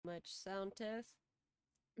much sound test.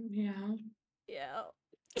 Yeah. Yeah.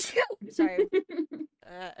 Sorry. It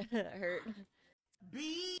hurt.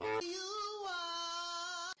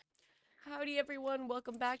 Howdy, everyone.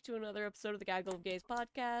 Welcome back to another episode of the Gaggle of Gays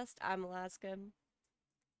podcast. I'm Alaska.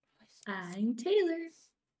 I'm Taylor.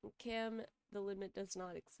 Cam, the limit does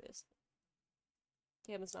not exist.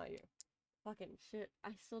 Cam is not here. Fucking shit.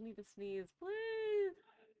 I still need to sneeze. Please.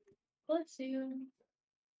 Bless you.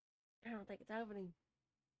 I don't think it's happening.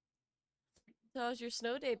 So, how's your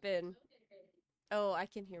snow day been? Oh, I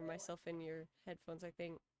can hear myself in your headphones, I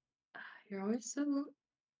think. You're always so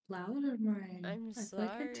loud on mine. I'm I feel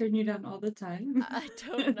like I sorry. turn you down all the time. I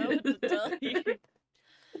don't know what to tell you.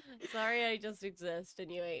 Sorry, I just exist and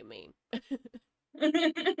you hate me. I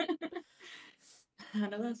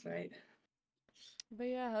know that's right. But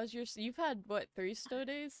yeah, how's your... You've had, what, 3 snow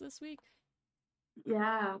days this week?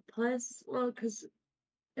 Yeah, plus, well, because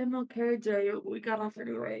MLK Day, we got off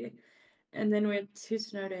anyway. And then we had 2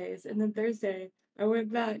 snow days. And then Thursday, I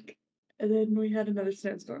went back. And then we had another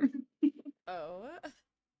snowstorm. Oh.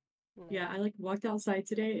 Yeah, I Nice. walked outside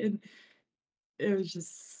today and it was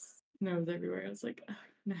just snow everywhere. I was like, oh,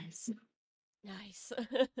 nice. Nice.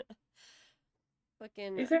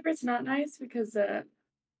 Fucking... Except it's not nice because I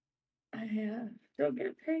don't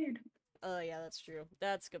get paid Oh, yeah, that's true.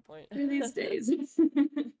 That's a good point. for these days.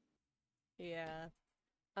 Yeah.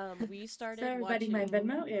 We So started everybody, my watching...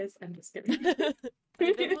 Venmo is. I'm just kidding.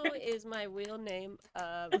 My Venmo is my real name.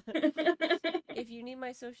 If you need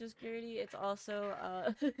my social security, it's also,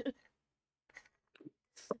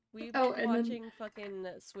 We've Oh, been and then watching fucking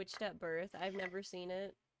Switched at Birth. I've never seen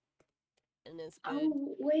it, and it's good.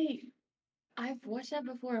 oh wait, I've watched that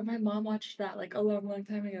before. My mom watched that like a long, long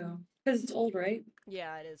time ago. Because it's old, right?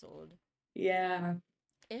 Yeah, it is old. Yeah,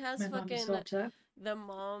 It has my mom used to fucking watch that. the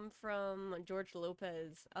mom from George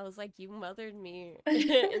Lopez. I was like, you mothered me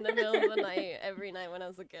in the middle of the night every night when I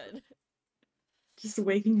was a kid. Just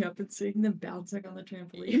waking up and seeing them bouncing on the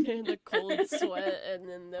trampoline. The cold sweat and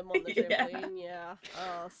then them on the Yeah, trampoline. Yeah.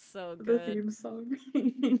 Oh, so the good. theme song.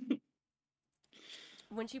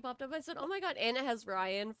 When she popped up, I said, "Oh my god!" And it has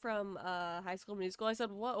Ryan from High School Musical. I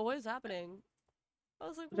said, "What? What is happening?" I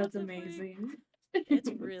was like, "What That's the fuck?" amazing. It's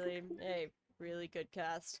really a really good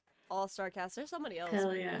cast. All-star cast. There's somebody else,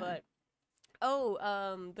 Hell yeah. but oh,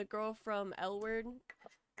 the girl from L Word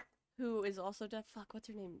who is also deaf. Fuck, what's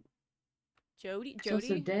her name? Jody? She's also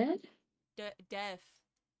Jody? dead? Deaf.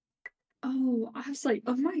 Oh, I was like,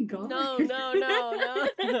 oh my god. No, no, no,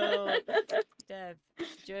 no, no. Deaf.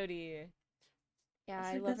 Jody. Yeah, I was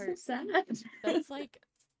I like, love that's so her. sad. That's like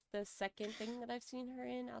the second thing that I've seen her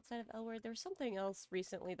in outside of L Word. There was something else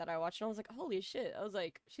recently that I watched and I was like, holy shit. I was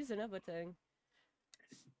like, she's in everything.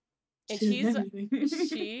 And She's in everything.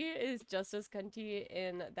 she is just as cunty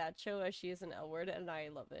in that show as she is in L Word, and I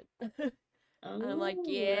love it. And I'm like, Oh,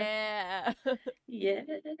 yeah. yes.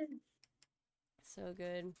 So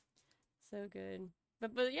good. So good.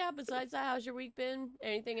 But yeah, besides that, how's your week been?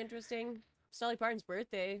 Anything interesting? It's Dolly Parton's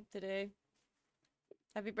birthday today.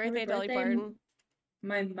 Happy Happy birthday, Dolly birthday, Parton.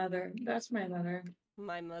 my mother. That's my mother.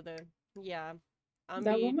 My mother. Yeah. I'm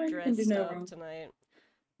That be woman can do dressed no up wrong. tonight.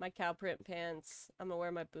 My cow print pants. I'm gonna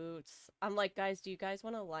wear my boots. I'm like, guys, do you guys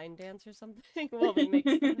want to line dance or something while we make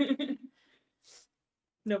stuff?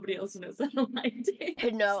 Nobody else knows how to line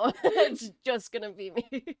dance. No, it's just gonna be me.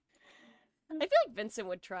 I feel like Vincent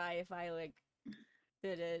would try if I like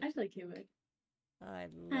did it. I feel like he would. I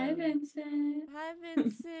Hi, love. Vincent. Hi,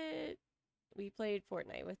 Vincent. We played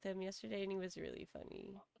Fortnite with him yesterday, and he was really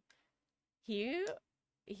funny. He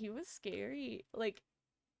he was scary. Like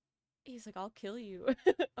he's like, "I'll kill you.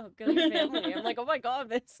 I'll kill your family." I'm like, "Oh my god,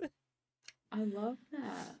 Vincent." I love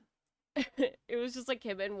that. It was just like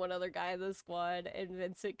him and one other guy in the squad, and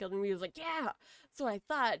Vincent killed me. He was like, "Yeah, that's what I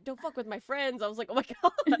thought. Don't fuck with my friends." I was like, "Oh my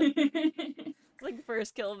god!" It's like the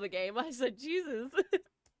first kill of the game. I said, "Jesus."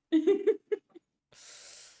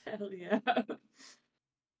 Hell yeah. But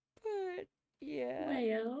yeah,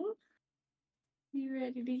 Well, you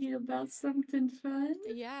ready to hear about something fun?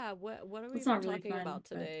 yeah. What are we It's not really talking fun, about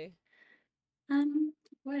but today?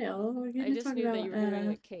 well, we're I gonna just talk knew that about you were doing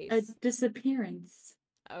a a case. disappearance.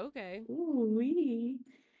 Okay, Ooh, wee.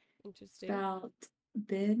 interesting. About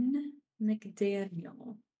Ben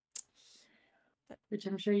McDaniel, That, which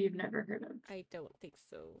I'm sure you've never heard of. I don't think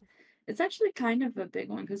so. It's actually kind of a big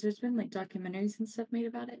one because there's been like documentaries and stuff made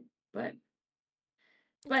about it. But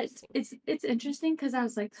but Interesting. it's interesting because I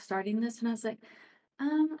was like starting this and I was like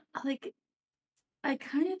I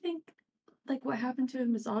kind of think like what happened to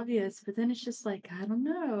him is obvious, but then it's just like I don't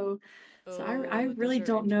know. So I Oh, those really are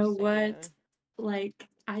don't know interesting. Yeah. what like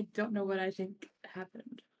I don't know what I think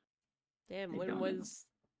happened. Damn. I When don't know. was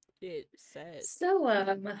it set? So,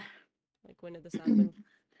 Like, when did this happen?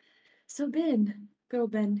 so Ben, go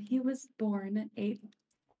Ben, he was born eight.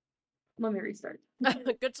 Let me restart.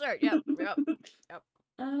 Good start. Yep. Yep. Yep.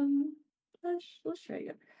 um, let's try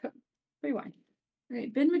again. Rewind. All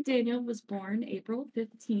right, Ben McDaniel was born April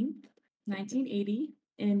 15th, 1980,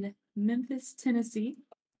 in Memphis, Tennessee.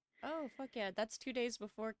 Oh, fuck yeah. That's 2 days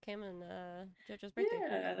before Cam and Jojo's birthday.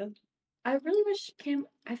 Yeah. I really wish Cam,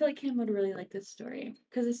 I feel like Cam would really like this story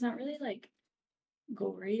because it's not really like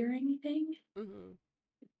gory or anything. Mm-hmm.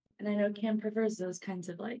 And I know Cam prefers those kinds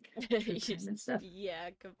of like true crime and stuff.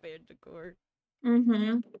 Yeah, compared to Gore.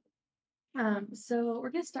 Mm-hmm. So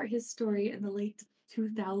we're gonna start his story in the late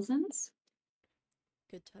 2000s.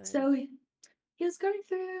 Good times. So he was going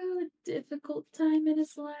through a difficult time in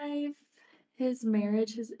his life. His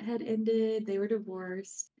marriage had ended, they were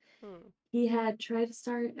divorced. Hmm. He had tried to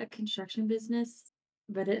start a construction business,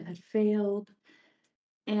 but it had failed.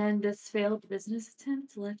 And this failed business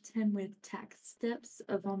attempt left him with tax debts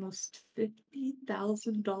of almost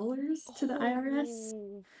 $50,000 to the IRS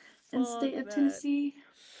Oh, and fuck state of that. Tennessee.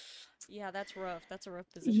 Yeah, that's rough. That's a rough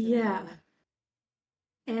position to be Yeah.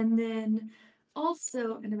 in. And then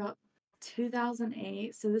also in about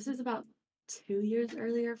 2008, so this is about 2 years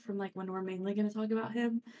earlier from like when we're mainly going to talk about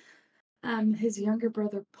him. His younger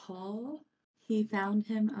brother Paul, he found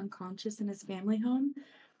him unconscious in his family home,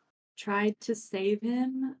 tried to save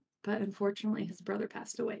him, but unfortunately his brother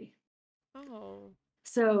passed away. Oh.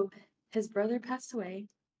 So his brother passed away,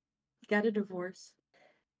 he got a divorce,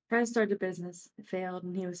 tried to start a business, it failed,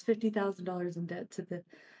 and he was $50,000 in debt to the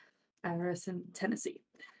IRS in Tennessee.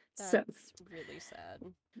 So That's really sad.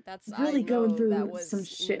 That's, I really going know that through some was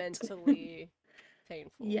shit. mentally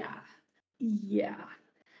painful. Yeah. Yeah.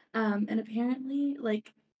 And apparently,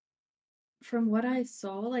 like, from what I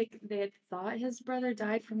saw, like, they had thought his brother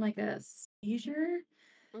died from like a seizure,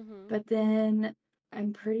 Mm-hmm. but then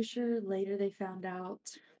I'm pretty sure later they found out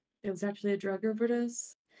it was actually a drug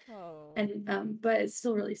overdose. Oh, And but it's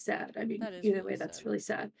still really sad. I mean, that is either really way, that's sad. really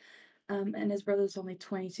sad. And his brother's only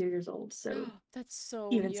 22 years old, so That's so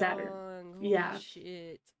even sadder. young. Holy Yeah.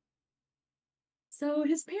 shit. So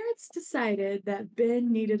his parents decided that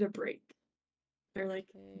Ben needed a break. They're like,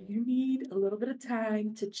 Okay. you need a little bit of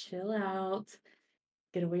time to chill out,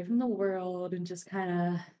 get away from the world, and just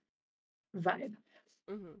kind of vibe.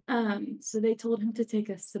 Mm-hmm. So they told him to take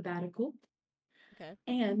a sabbatical, Okay.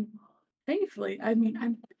 and thankfully, I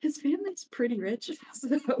mean, his family's pretty rich, so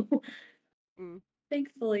Mm.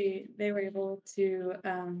 thankfully they were able to,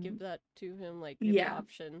 Give that to him, like, give the yeah,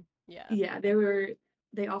 option. Yeah. yeah,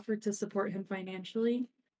 they offered to support him financially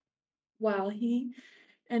while he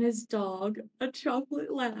and his dog, a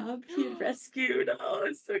chocolate lab he had rescued. Oh,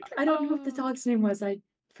 it's so I don't know what the Oh, dog's name was. I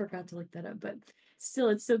forgot to look that up, but still,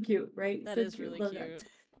 it's so cute, right? that So is cute. really Love that. cute.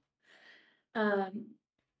 Um,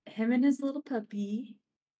 him and his little puppy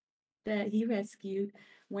that he rescued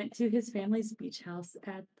went to his family's beach house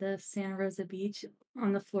at the Santa Rosa Beach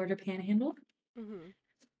on the Florida Panhandle, Mm-hmm.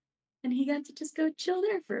 and he got to just go chill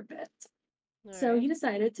there for a bit. All So right. he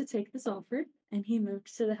decided to take this offer, and he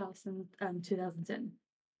moved to the house in 2010.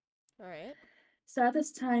 All right. So at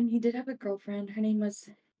this time, he did have a girlfriend. Her name was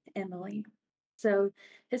Emily. So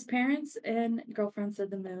his parents and girlfriend said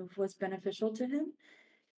the move was beneficial to him.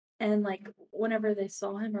 And like whenever they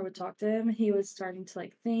saw him or would talk to him, he was starting to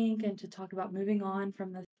like think and to talk about moving on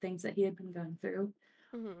from the things that he had been going through.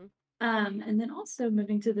 Mm-hmm. And then also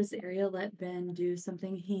moving to this area let Ben do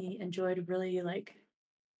something he enjoyed really like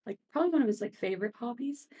probably one of his like favorite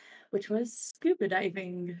hobbies, which was scuba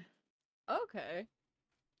diving. Okay.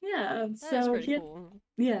 Yeah, That is so pretty cool.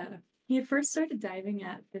 yeah, he had first started diving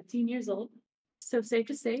at 15 years old. So safe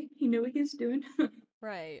to say, he knew what he was doing.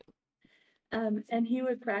 Right. And he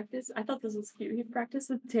would practice. I thought this was cute. He'd practice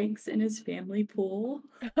with tanks in his family pool.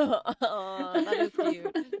 Aw, that is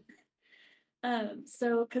cute.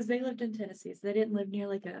 So because they lived in Tennessee, so they didn't live near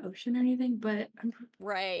like an ocean or anything,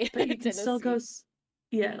 Right. but you can still go, Tennessee.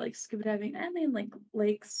 yeah, like scuba diving, and then like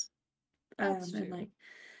lakes, That's and true. like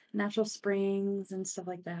natural springs and stuff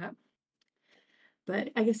like that. But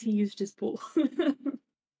I guess he used his pool.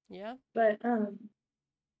 Yeah. But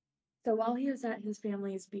so while he was at his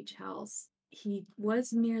family's beach house, he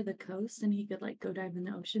was near the coast and he could like go dive in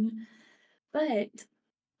the ocean, but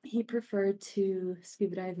he preferred to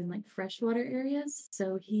scuba dive in like freshwater areas.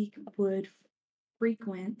 So he would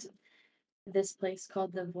frequent this place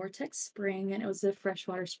called the Vortex Spring, and it was a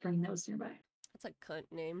freshwater spring that was nearby. That's a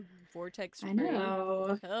cunt name. Vortex I Spring.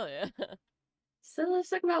 know. Hell yeah. So let's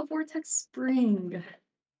talk about Vortex Spring.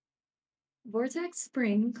 Vortex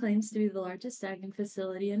Spring claims to be the largest diving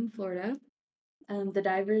facility in Florida. The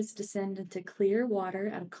divers descend into clear water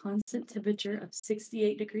at a constant temperature of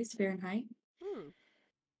 68 degrees Fahrenheit, Hmm.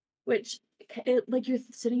 which like you're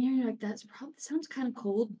sitting here, you're like, that's probably sounds kind of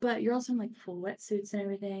cold, but you're also in like full wetsuits and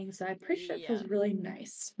everything. So I'm pretty sure it Yeah. feels really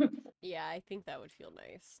nice. Yeah, I think that would feel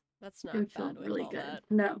nice. That's It not would feel bad with really all good. that.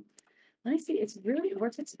 No, let me see. It's really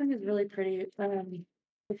Vortex Spring is really pretty.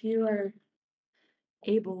 If you are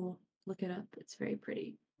able, look it up. It's very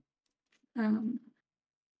pretty. Um,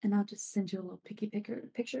 and I'll just send you a little picky picker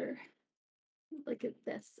picture. Look at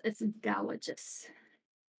this. It's gorgeous.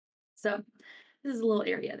 So this is a little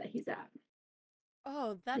area that he's at.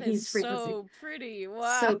 Oh, that That is he's frequency. so pretty.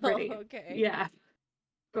 Wow. So pretty. Okay. Yeah,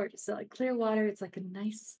 gorgeous. So like clear water. It's like a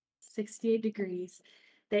nice 68 degrees.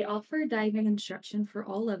 They offer diving instruction for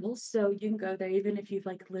all levels, so you can go there even if you've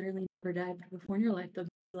like literally never dived before in your life. They'll be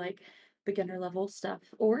like beginner level stuff.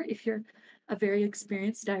 Or if you're a very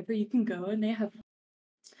experienced diver, you can go and they have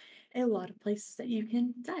a lot of places that you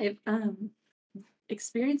can dive.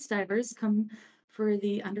 Experienced divers come for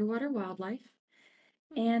the underwater wildlife,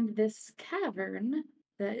 Hmm. and this cavern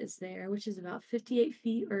that is there, which is about 58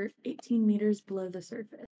 feet or 18 meters below the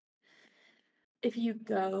surface. If you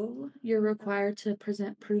go, you're required to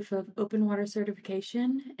present proof of open water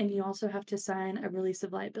certification, and you also have to sign a release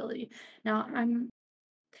of liability. Now, I'm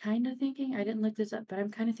kind of thinking, I didn't look this up, but I'm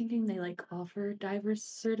kind of thinking they like offer divers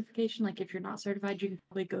certification. Like, if you're not certified, you can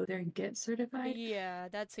probably go there and get certified. Yeah,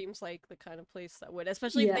 that seems like the kind of place that would,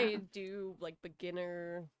 especially if Yeah. they do like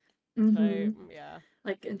beginner type. Mm-hmm. Yeah.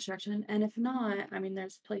 Like instruction. And if not, I mean,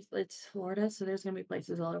 there's place, it's Florida, so there's gonna be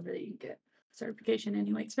places all over that you can get certification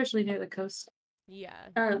anyway, especially near the coast. Yeah.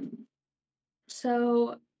 Um,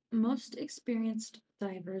 so most experienced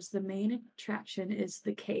divers, the main attraction is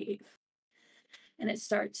the cave, and it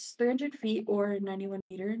starts 300 feet or 91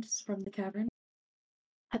 meters from the cavern.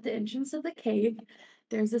 At the entrance of the cave,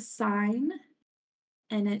 there's a sign,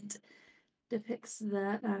 and it depicts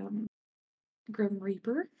the Grim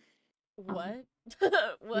Reaper. Um, What?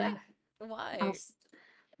 What? yeah, I'll Why?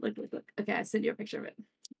 look. Okay, I sent you a picture of it.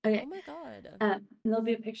 Oh Okay, my God. and there'll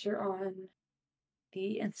be a picture on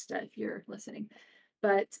the Insta if you're listening.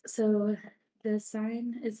 But so the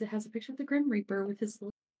sign is it has a picture of the Grim Reaper with his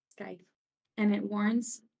little scythe, and it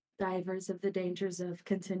warns divers of the dangers of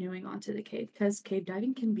continuing onto the cave because cave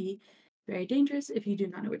diving can be very dangerous if you do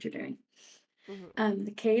not know what you're doing. Hmm.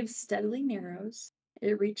 The cave steadily narrows.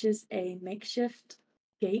 It reaches a makeshift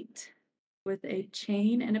gate with a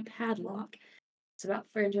chain and a padlock. It's about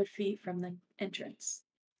 400 feet from the entrance.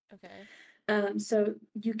 Okay. So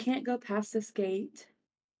you can't go past this gate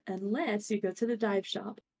unless you go to the dive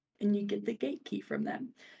shop and you get the gate key from them.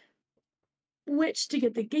 Which, to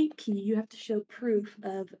get the gate key, you have to show proof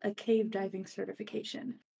of a cave diving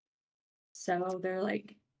certification. So they're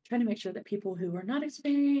like trying to make sure that people who are not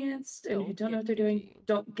experienced and who Don't don't know get what they're doing cookie.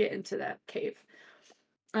 don't get into that cave.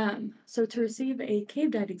 So to receive a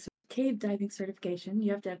cave diving certification,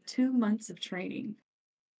 you have to have 2 months of training.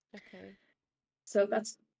 Okay. So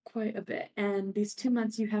that's quite a bit. And these 2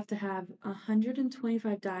 months, you have to have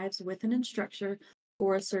 125 dives with an instructor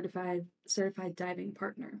or a certified diving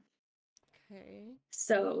partner. Okay.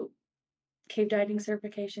 So cave diving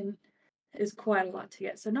certification is quite a lot to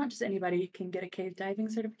get. So not just anybody can get a cave diving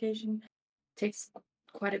certification. It takes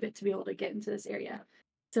quite a bit to be able to get into this area.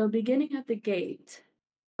 So beginning at the gate.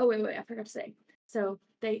 Oh wait, I forgot to say. So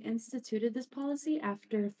they instituted this policy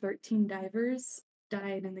after 13 divers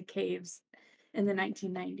died in the caves in the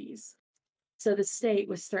 1990s. So the state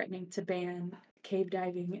was threatening to ban cave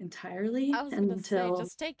diving entirely I was gonna say, until,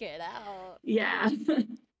 just take it out. yeah.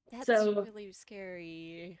 That's So, really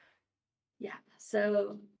scary. yeah.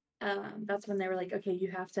 So that's when they were like, okay,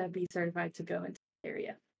 you have to be certified to go into the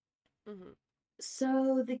area. Hmm.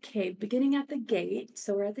 So the cave, beginning at the gate,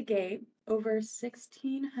 so we're at the gate, over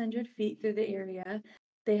 1,600 feet through the area.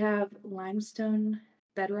 They have limestone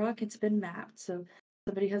bedrock. It's been mapped, so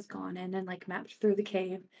somebody has gone in and like mapped through the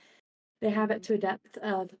cave. They have it Hmm. to a depth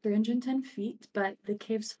of 310 feet, but the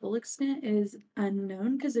cave's full extent is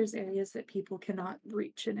unknown because there's areas that people cannot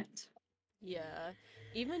reach in it. Yeah.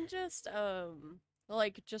 Even just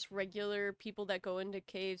like just regular people that go into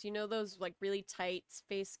caves, you know those like really tight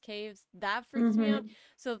space caves? That freaks me out. Mm-hmm.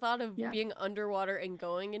 So the thought of Yeah. being underwater and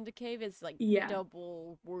going into cave is like Yeah.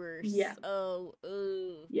 double Yeah. worse. Oh,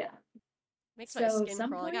 ugh. Yeah. Makes my So skin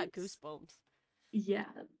some crawl. I got points, goosebumps. yeah,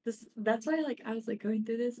 that's why like I was like going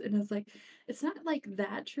through this and I was like, it's not like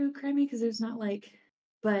that true crimey because there's not like,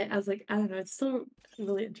 but I was like, I don't know, it's still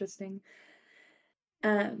really interesting.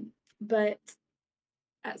 Um, but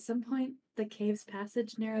at some point the cave's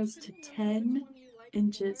passage narrows to 10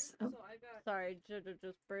 inches. Oh, Sorry, just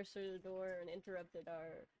burst through the door and interrupted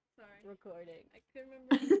our. Sorry. recording. I couldn't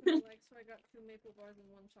remember what I like, so I got 2 maple bars and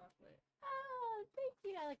 1 chocolate. Oh, thank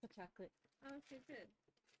you. I like the chocolate. Oh, okay, good.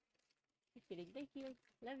 Just kidding. Thank you.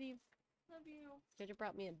 Love you. Love you. Jojo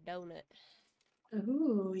brought me a donut.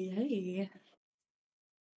 Oh, yay.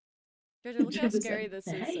 Jojo, look how Jojo scary said, this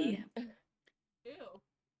 "Hey." is. Ew.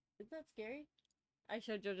 Isn't that scary? I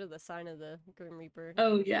showed Jojo the sign of the Grim Reaper.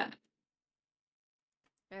 Oh, yeah.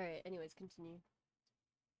 Alright, anyways, continue.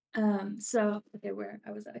 So, okay, where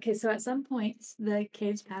I was at. Okay, so at some points, the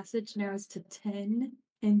cave's passage narrows to 10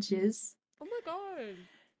 inches, Oh my god.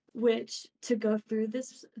 which to go through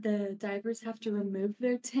this, the divers have to remove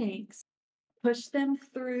their tanks, push them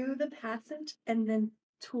through the passage, and then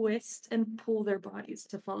twist and pull their bodies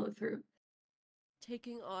to follow through.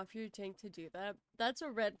 Taking off your tank to do that, that's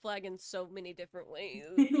a red flag in so many different ways.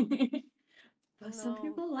 But some No.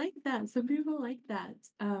 people like that. Some people like that.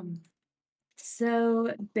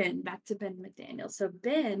 So Ben, back to Ben McDaniel. So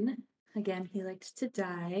Ben, again, he liked to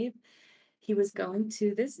dive. He was going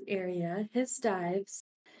to this area. His dives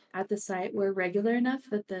at the site were regular enough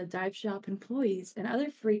that the dive shop employees and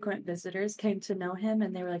other frequent visitors came to know him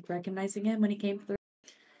and they were like recognizing him when he came through.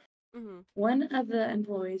 Mm-hmm. One of the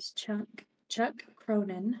employees, Chuck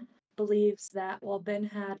Cronin, believes that while Ben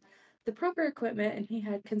had the proper equipment and he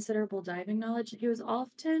had considerable diving knowledge, he was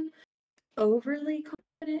often overly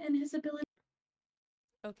confident in his ability.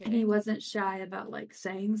 And he Okay. wasn't shy about like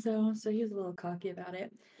saying so, so he was a little cocky about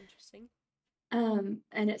it. Interesting.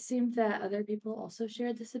 And it seemed that other people also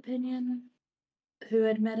shared this opinion who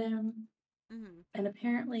had met him. Mm-hmm. And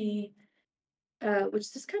apparently,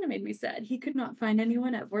 which just kind of made me sad, he could not find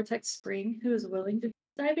anyone at Vortex Spring who was willing to be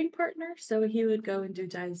a diving partner, so he would go and do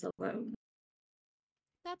dives alone.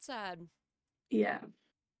 That's sad. Yeah.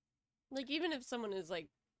 Like, even if someone is, like,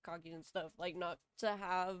 cocky and stuff, like, not to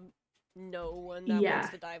have no one that wants Yeah.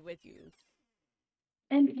 to dive with you.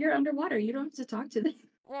 And you're underwater, you don't have to talk to them.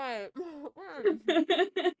 Right.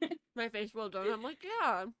 My face rolled down. I'm like,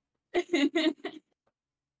 yeah.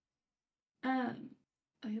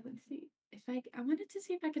 Okay, let's see. If I wanted to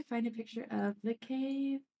see if I could find a picture of the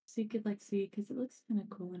cave so you could like see because it looks kind of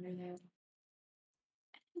cool under there.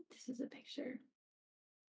 I think this is a picture.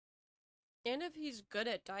 And if he's good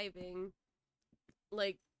at diving,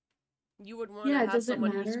 like, you would want to Yeah, it have doesn't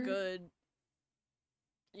someone who's matter. good.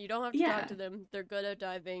 You don't have to talk Yeah, to them. They're good at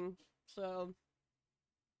diving. So,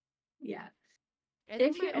 yeah. I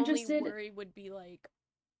think If my you're only interested, worry would be, like,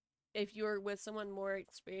 if you were with someone more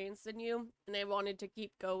experienced than you and they wanted to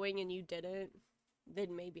keep going and you didn't,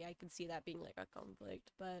 then maybe I could see that being, like, a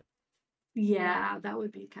conflict. But yeah, that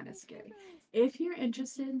would be kind of scary. If you're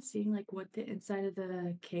interested in seeing like what the inside of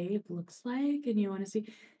the cave looks like and you want to see,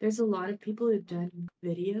 there's a lot of people who've done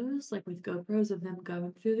videos like with GoPros of them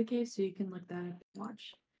going through the cave, so you can look that up and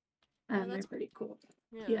watch. yeah, They're that's pretty cool.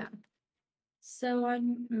 yeah. Yeah. So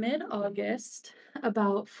on mid-August,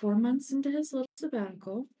 about 4 months into his little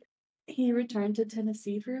sabbatical, he returned to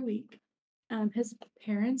Tennessee for a week. His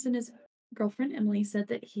parents and his girlfriend Emily said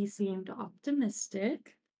that he seemed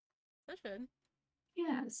optimistic. That's good.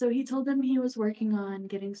 Yeah, so he told them he was working on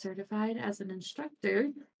getting certified as an instructor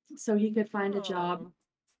so he could find a job. Oh.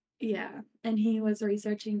 Yeah, and he was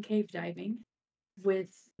researching cave diving with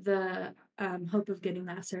the hope of getting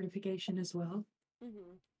that certification as well.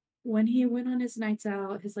 Mm-hmm. When he went on his nights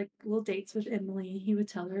out, his like little dates with Emily, he would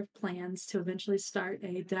tell her of plans to eventually start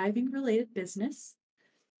a diving related business.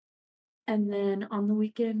 And then on the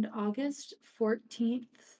weekend, August 14th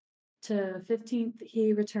to 15th,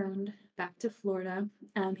 he returned back to Florida.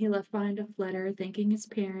 He left behind a letter thanking his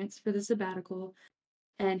parents for the sabbatical,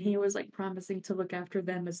 and he was like promising to look after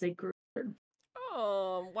them as they grew.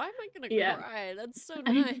 Oh, why am I gonna Yeah, cry? That's so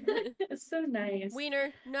I nice. it's so nice.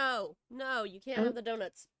 Wiener, no, no, you can't Oh. have the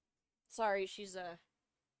donuts. Sorry, she's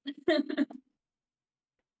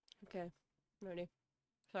okay. Ready.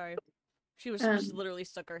 Sorry. She was just um. literally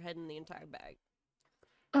stuck her head in the entire bag.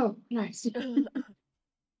 Oh, nice.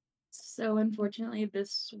 So unfortunately,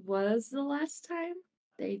 this was the last time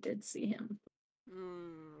they did see him.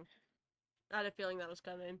 Hmm. I had a feeling that was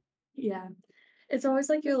coming. Yeah. It's always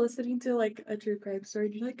like you're listening to like a true crime story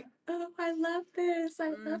and you're like, oh, I love this. I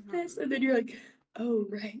love this. Mm-hmm. And then you're like, oh,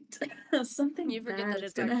 right. Something You forget bad that is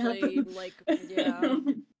it's going to actually, happen. like, yeah,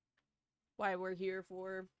 why we're here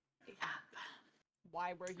for. Yeah.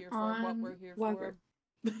 Why we're here for, what On we're here why for.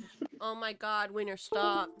 Oh my god, Wiener,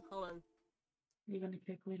 stop. Hold on. You're going to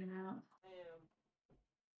kick Wiener out. I am.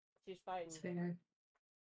 She's fighting. It's fair.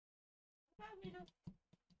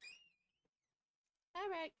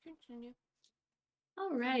 Alright, continue.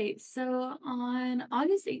 All right. So on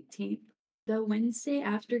August 18th, the Wednesday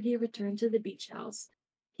after he returned to the beach house,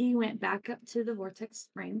 he went back up to the vortex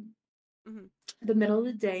spring. Mhm. The middle of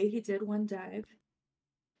the day, he did one dive,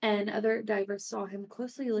 and other divers saw him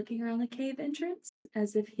closely looking around the cave entrance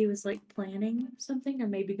as if he was like planning something or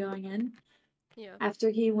maybe going in. Yeah. After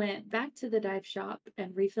he went back to the dive shop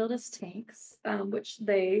and refilled his tanks, which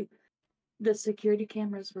the security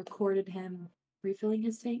cameras recorded him refilling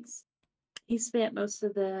his tanks. He spent most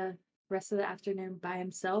of the rest of the afternoon by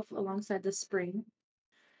himself alongside the spring.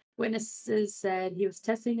 Witnesses said he was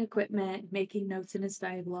testing equipment, making notes in his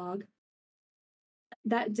dive log.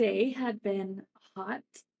 That day had been hot.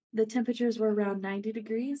 The temperatures were around 90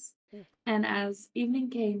 degrees. Ooh. And as evening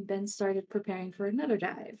came, Ben started preparing for another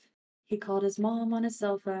dive. He called his mom on his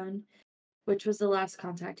cell phone, which was the last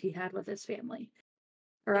contact he had with his family.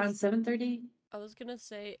 Around Is 7:30. I was gonna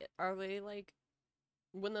say, are they like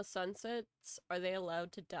when the sun sets? Are they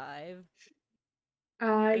allowed to dive,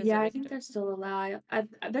 or does Yeah, it I make a think they're difference? still alive.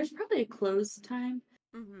 There's probably a close time,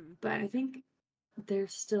 Mm-hmm. but I think they're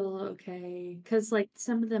still okay. Because, like,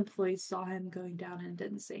 some of the employees saw him going down and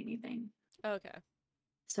didn't say anything. Okay.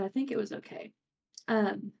 So I think it was okay.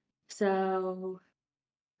 Um, so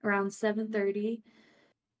around 7:30,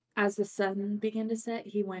 as the sun began to set,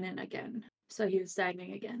 he went in again. So he was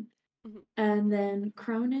diving again. Mm-hmm. And then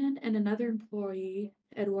Cronin and another employee,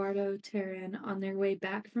 Eduardo Terran, on their way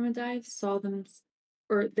back from a dive, saw them,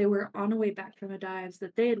 or they were on a way back from a dive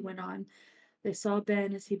that they had went on. They saw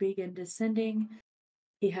Ben as he began descending.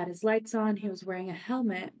 He had his lights on. He was wearing a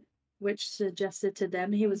helmet, which suggested to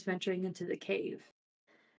them he was venturing into the cave.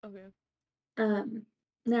 Okay. Um,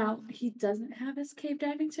 Now he doesn't have his cave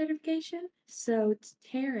diving certification, so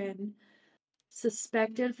Terran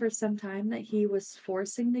suspected for some time that he was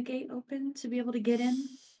forcing the gate open to be able to get in.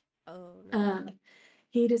 Oh no. Um,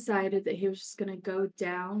 he decided that he was just going to go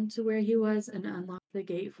down to where he was and unlock the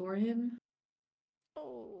gate for him.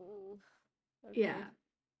 Oh. Yeah. Okay.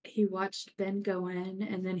 He watched Ben go in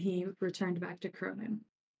and then he returned back to Cronin.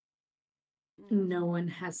 Mm. No one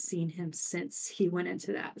has seen him since he went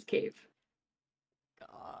into that cave.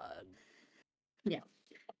 God. Yeah.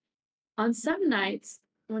 On some nights,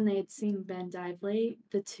 when they had seen Ben dive late,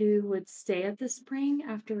 the two would stay at the spring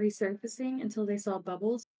after resurfacing until they saw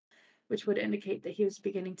bubbles, which would indicate that he was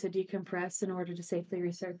beginning to decompress in order to safely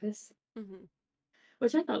resurface, Mm-hmm.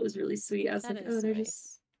 which I thought was really sweet. I was That like, oh, is they're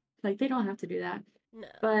just nice. like, they don't have to do that. No.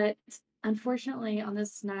 But unfortunately, on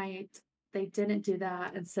this night, they didn't do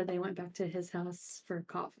that. Instead, they went back to his house for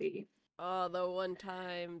coffee. Oh, the one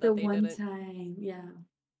time The that they one didn't. time, yeah.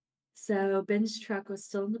 So Ben's truck was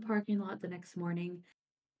still in the parking lot the next morning,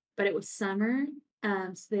 but it was summer.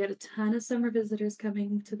 So they had a ton of summer visitors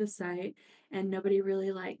coming to the site, and nobody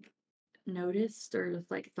really like noticed or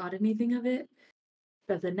like thought anything of it.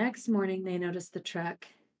 But the next morning, they noticed the truck,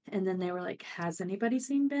 and then they were like, "Has anybody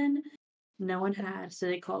seen Ben?" No one had, so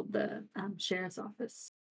they called the sheriff's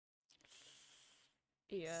office.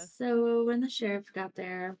 Yeah. So when the sheriff got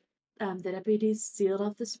there, the deputies sealed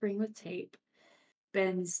off the spring with tape.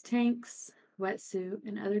 Ben's tanks, wetsuit,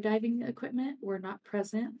 and other diving equipment were not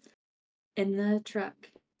present in the truck.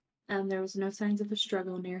 There was no signs of a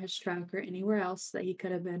struggle near his truck or anywhere else that he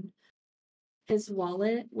could have been. His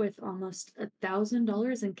wallet with almost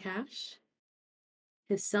 $1,000 in cash,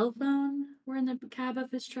 his cell phone were in the cab of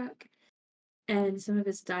his truck, and some of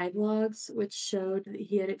his dive logs, which showed that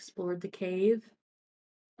he had explored the cave,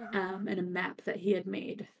 Mm-hmm. and a map that he had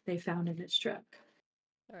made, they found in his truck.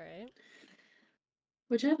 All right.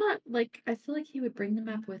 Which I thought, like, I feel like he would bring the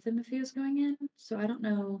map with him if he was going in. So I don't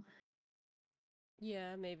know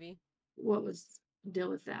Yeah, maybe. what was the deal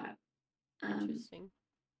with that. Um, Interesting.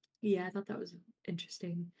 yeah, I thought that was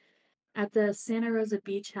interesting. At the Santa Rosa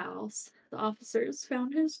Beach house, the officers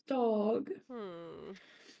found his dog.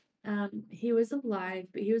 Hmm. He was alive,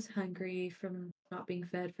 but he was hungry from not being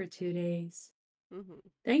fed for 2 days. Mm-hmm.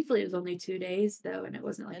 Thankfully, it was only 2 days, though, and it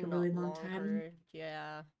wasn't like a And not really long time. longer.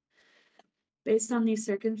 Yeah. Based on these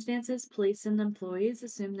circumstances, police and employees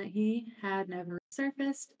assumed that he had never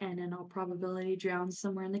surfaced and, in all probability, drowned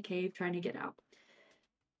somewhere in the cave trying to get out.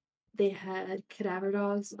 They had cadaver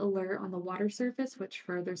dogs alert on the water surface, which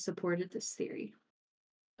further supported this theory.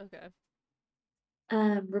 Okay.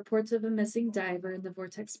 Reports of a missing diver in the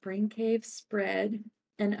Vortex Spring Cave spread,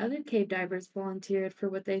 and other cave divers volunteered for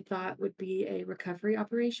what they thought would be a recovery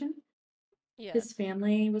operation. Yeah. His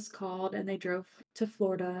family was called, and they drove to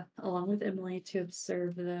Florida along with Emily to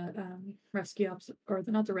observe the or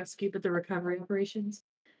not the rescue, but the recovery operations.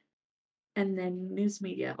 And then news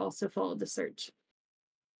media also followed the search.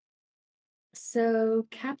 So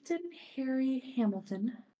Captain Harry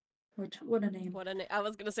Hamilton, which what a name. What a name. I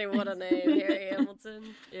was gonna say what a name, Harry Hamilton.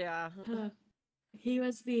 Yeah. Uh, he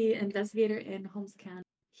was the investigator in Holmes County.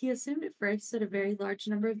 he assumed at first that a very large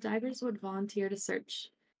number of divers would volunteer to search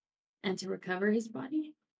and to recover his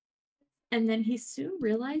body. And then he soon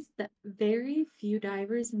realized that very few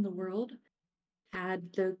divers in the world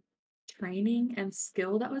had the training and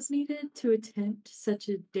skill that was needed to attempt such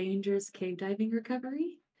a dangerous cave diving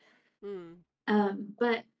recovery. Hmm.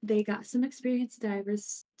 But they got some experienced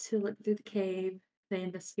divers to look through the cave. They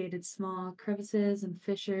investigated small crevices and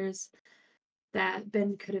fissures that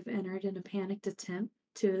Ben could have entered in a panicked attempt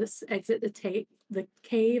to exit the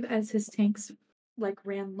cave as his tanks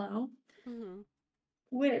ran low. Mm-hmm.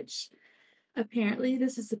 Which apparently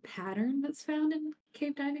this is a pattern that's found in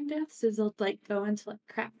cave diving deaths. Is they'll go into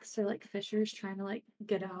cracks or fissures trying to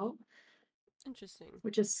get out, Interesting.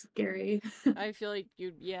 which is scary. I feel like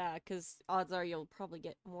yeah, because odds are you'll probably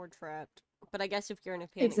get more trapped. But I guess if you're in a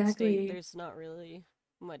panic state, Exactly. there's not really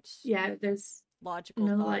much Yeah, there's logical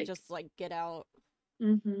no thought. Just get out.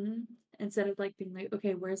 mm-hmm. Instead of being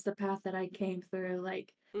okay, where's the path that I came through?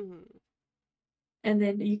 Mm-hmm. And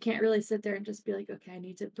then you can't really sit there and just be okay, I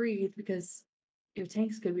need to breathe because your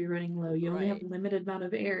tanks could be running low. You only have Right. a limited amount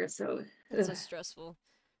of air, so That's so stressful.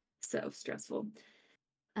 so stressful.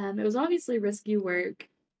 It was obviously risky work,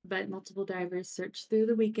 but multiple divers searched through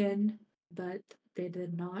the weekend, but they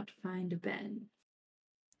did not find Ben.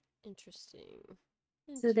 Interesting.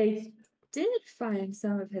 So they did find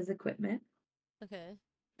some of his equipment. Okay.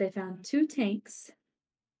 They found 2 tanks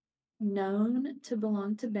known to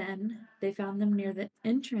belong to Ben. They found them near the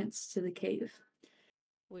entrance to the cave.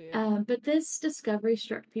 Weird. But this discovery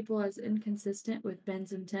struck people as inconsistent with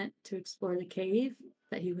Ben's intent to explore the cave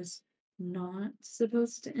that he was not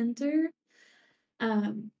supposed to enter.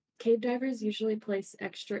 Cave divers usually place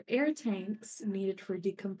extra air tanks needed for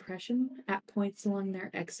decompression at points along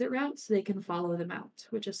their exit route so they can follow them out,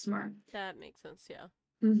 which is smart. That makes sense, yeah.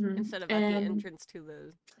 Mm-hmm. Instead of at the entrance to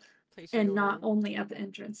the place you're And not going. only at the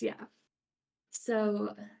entrance, yeah.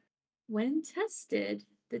 So when tested,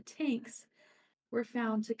 the tanks were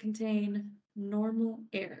found to contain normal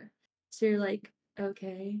air. So you're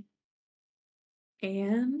okay,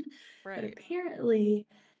 and but Right. apparently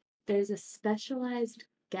there's a specialized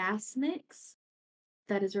gas mix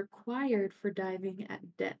that is required for diving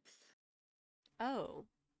at depth. Oh.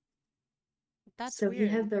 That's So he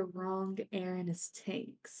weird. had the wrong air in his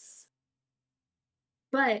tanks.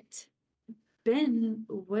 But Ben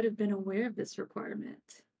would have been aware of this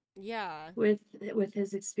requirement Yeah. with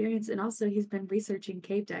his experience, and also he's been researching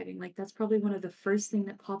cave diving. That's probably one of the first thing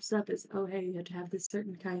that pops up is, oh hey, you have to have this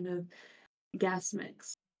certain kind of gas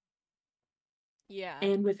mix. Yeah.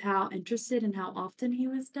 And with how interested and how often he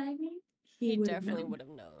was diving, he He would have definitely known. would have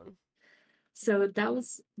known. So that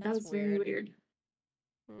That's was very weird.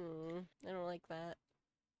 weird. I don't like that.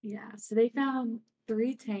 Yeah. So they found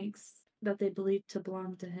 3 tanks that they believed to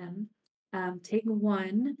belong to him. Tank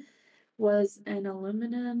 1 was an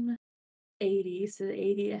aluminum 80. So the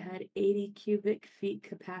 80 it had 80 cubic feet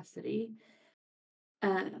capacity.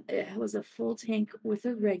 It was a full tank with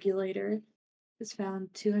a regulator. It was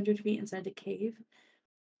found 200 feet inside the cave.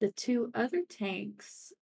 The 2 other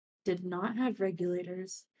tanks did not have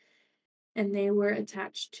regulators, and they were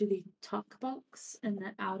attached to the talk box and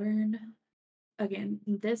the outer. Again,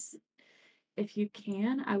 this, if you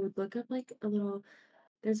can, I would look up a little.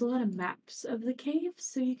 There's a lot of maps of the cave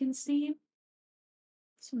so you can see.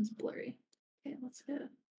 This one's blurry. Okay, let's get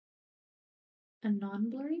a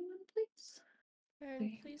non-blurry one, please. Karen,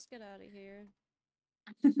 Okay. please get out of here.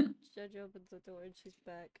 Judge opens the door and she's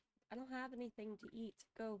back. I don't have anything to eat.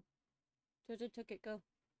 Go. Jojo took it. Go.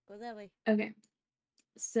 Go that way. Okay.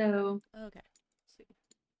 So Okay. Let's see.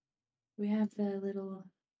 we have the little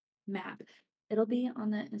map. It'll be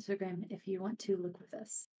on the Instagram if you want to look with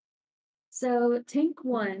us. So tank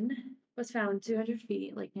 1 was found 200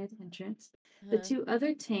 feet, near the entrance. The Uh-huh. 2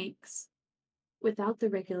 other tanks, without the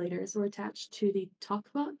regulators, were attached to the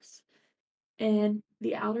talk box and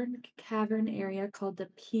the outer cavern area called the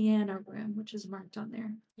piano room, which is marked on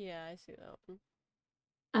there. Yeah, I see that one.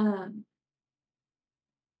 Um,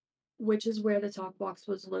 which is where the talk box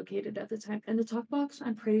was located at the time. And the talk box,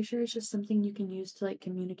 I'm pretty sure, is just something you can use to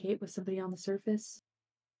communicate with somebody on the surface,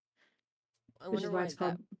 I which is wonder why why it's that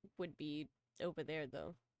called. would be over there,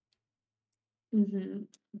 though.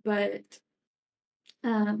 But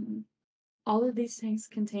um, all of these tanks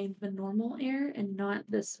contained the normal air and not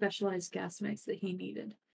the specialized gas mix that he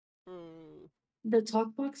needed. Hmm. The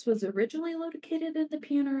talk box was originally located in the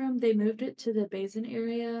piano room. They moved it to the basin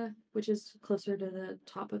area, which is closer to the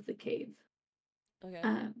top of the cave. Okay.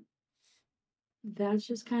 Um, that's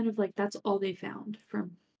just kind of that's all they found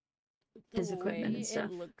from The his equipment and way it stuff.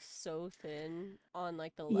 looks so thin on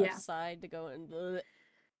the left Yeah. side to go in the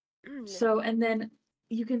So, and then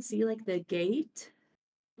you can see like the gate.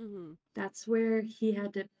 Mm-hmm. That's where he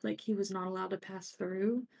had to, like, he was not allowed to pass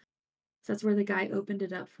through. So that's where the guy opened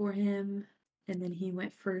it up for him, and then he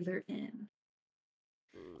went further in.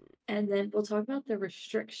 And then we'll talk about the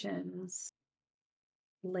restrictions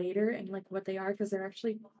later and like what they are because they're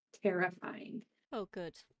actually terrifying. Oh,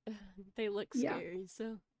 good. They look Yeah. scary,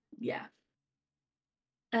 so. Yeah.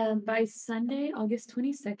 By Sunday, August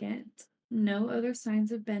 22nd, no other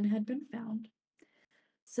signs of Ben had been found.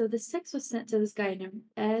 So the six was sent to this guy named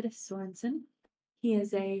Ed Sorensen. He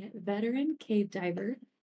is a veteran cave diver.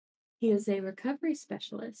 He is a recovery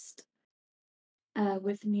specialist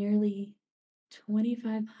with nearly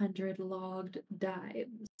 2,500 logged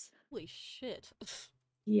dives. Holy shit.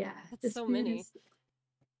 Yeah, That's this so man many. is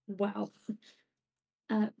wow.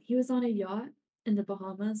 He was on a yacht in the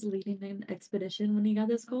Bahamas leading an expedition when he got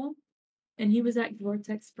this call, and he was at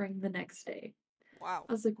Vortex Spring the next day. Wow.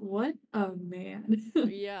 I was like, what a man.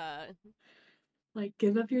 Yeah. Like,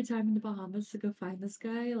 give up your time in the Bahamas to go find this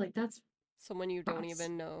guy. Like, that's Someone you don't props.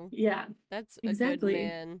 even know. Yeah, That's a good exactly.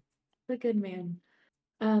 man. A good man.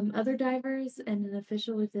 Other divers and an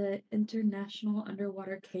official with the International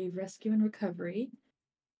Underwater Cave Rescue and Recovery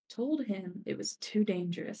told him it was too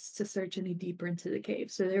dangerous to search any deeper into the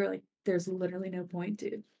cave. So they were like, there's literally no point,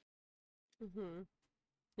 dude. Mm-hmm. And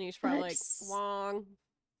he's probably But like, wrong.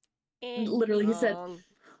 literally, he said, Wrong.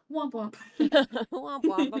 womp womp. Womp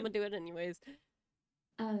womp. I'm gonna do it anyways.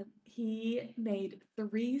 He made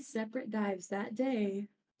 3 separate dives that day,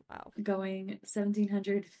 Wow. going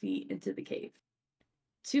 1,700 feet into the cave.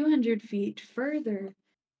 200 feet further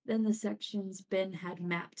than the sections Ben had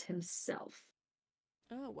mapped himself.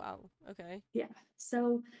 Oh, wow. Okay. Yeah.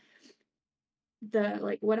 So the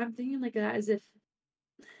like what I'm thinking like that is if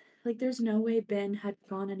like there's no way Ben had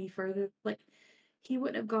gone any further. Like he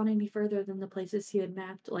wouldn't have gone any further than the places he had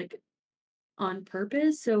mapped like on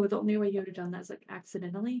purpose. So the only way he would have done that is like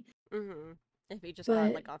accidentally. Mm-hmm. If he just got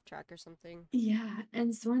But like off track or something. yeah,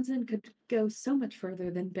 and Sorensen could go so much further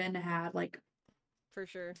than Ben had, like For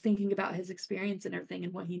sure. thinking about his experience and everything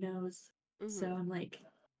and what he knows. So Mm-hmm. I'm like,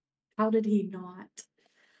 how did he not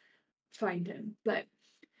find him? But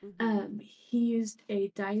Mm-hmm. he used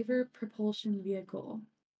a diver propulsion vehicle,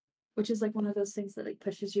 which is like one of those things that like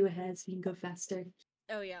pushes you ahead so you can go faster.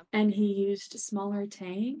 Oh, yeah. And he used smaller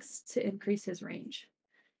tanks to increase his range.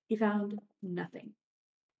 He found nothing.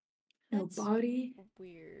 No That's body.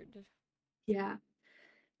 weird. Yeah.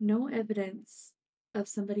 No evidence of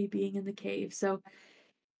somebody being in the cave. So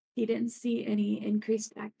he didn't see any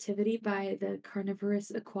increased activity by the carnivorous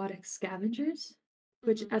aquatic scavengers,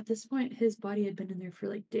 which Mm-hmm. at this point his body had been in there for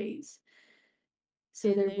like days. So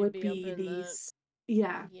And there they'd would be up be in the, these,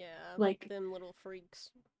 yeah, yeah, like, them little freaks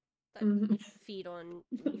that mhm. feed on,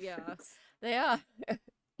 yeah. They are.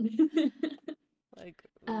 Like,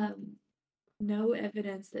 um, no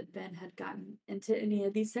evidence that Ben had gotten into any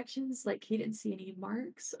of these sections. Like he didn't see any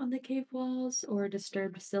marks on the cave walls or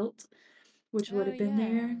disturbed silt, which would oh, have been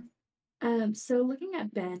yeah. there. So looking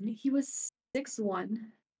at Ben, he was 6'1".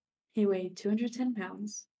 He weighed 210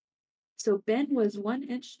 pounds. So Ben was 1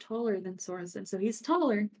 inch taller than Sorensen. So he's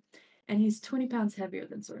taller and he's 20 pounds heavier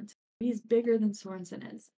than Sorensen. He's bigger than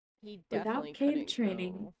Sorensen is. He Without definitely cave couldn't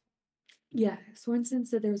training, go. yeah, Sorensen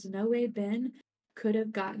said there was no way Ben could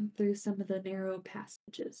have gotten through some of the narrow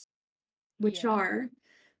passages, which Yeah. are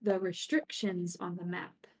the restrictions on the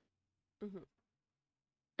map.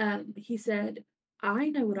 Mm-hmm. He said, I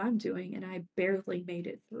know what I'm doing, and I barely made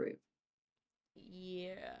it through.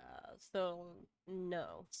 Yeah. So,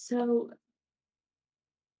 no. So,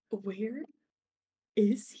 where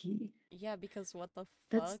is he? Yeah, because what the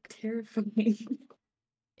That's fuck? terrifying.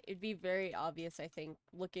 It'd be very obvious, I think,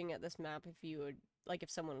 looking at this map if you would, like, if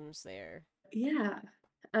someone was there. Yeah.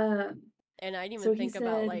 Um, And I didn't even so he think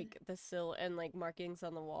about, said, like, the sill and, like, markings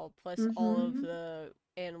on the wall, plus all of mm-hmm, the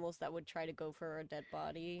animals that would try to go for a dead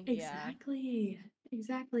body. Yeah. exactly,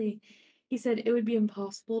 exactly. He said it would be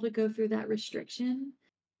impossible to go through that restriction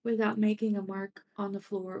without making a mark on the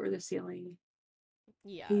floor or the ceiling.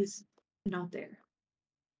 Yeah. He's not there.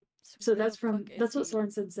 So So where the fuck is that's what he?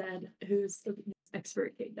 Sorensen said, who's the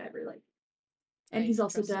expert cave diver, like, and I he's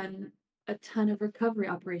also trust him. done a ton of recovery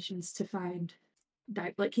operations to find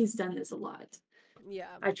dive. Like he's done this a lot.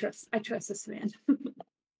 Yeah. I trust this man.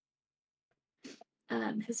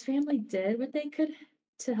 His family did what they could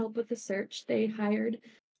to help with the search. They hired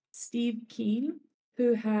Steve Keen,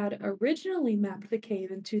 who had originally mapped the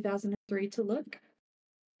cave in 2003 to look.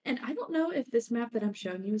 And I don't know if this map that I'm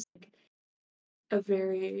showing you is like a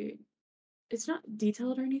very, it's not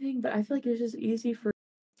detailed or anything, but I feel like it's just easy for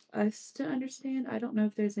us to understand. I don't know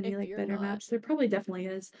if there's any If like you're better not. maps. There probably definitely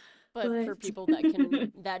is. But for But people that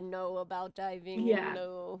can that know about diving yeah, and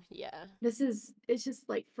know, yeah. it's just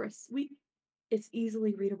like for us, it's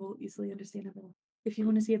easily readable, easily understandable. If you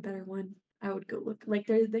want to Mm-hmm. see a better one, I would go look. Like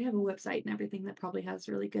they have a website and everything that probably has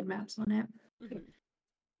really good maps on it.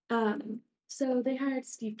 Mm-hmm. So they hired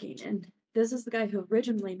Steve Keenan. This is the guy who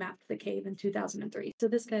originally mapped the cave in 2003. So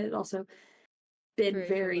this guy had also been Very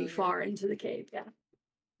very familiar. far into the cave. Yeah.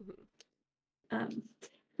 Mm-hmm. Um,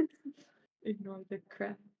 ignore the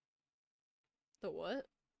crap. The what?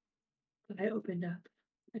 I opened up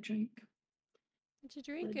a drink. What you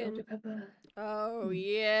The Dr. drinking? Pepper. Oh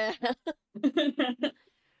yeah.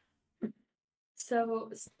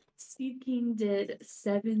 So Steve King did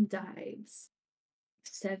 7 dives.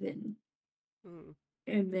 7. Mm.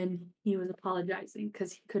 And then he was apologizing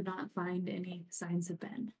because he could not find any signs of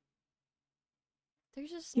Ben. There's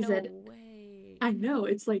just He no said, way. I know,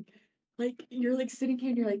 it's like you're like sitting here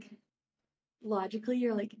and you're like logically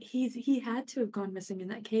you're like he had to have gone missing in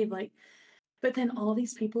that cave, like, but then all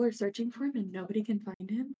these people are searching for him and nobody can find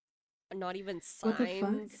him. Not even What the fuck?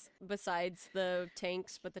 signs besides the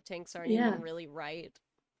tanks, but the tanks aren't Yeah. even really right.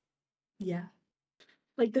 Yeah.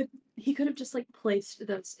 Like he could have just like placed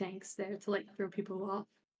those tanks there to like throw people off.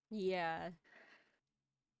 Yeah.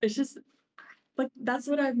 It's just like that's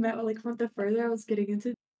what I've met like from the further I was getting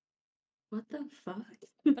into. What the fuck?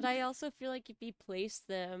 But I also feel like if he placed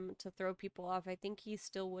them to throw people off, I think he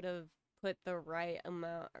still would have put the right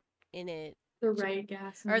amount in it The to, right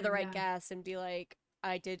gas in or the there, right yeah. gas and be like,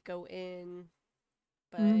 I did go in,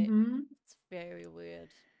 but Mm-hmm. it's very weird.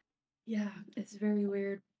 Yeah, it's very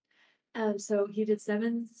weird. So he did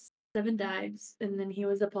seven dives, and then he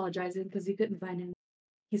was apologizing because he couldn't find him.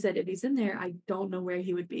 He said, if he's in there, I don't know where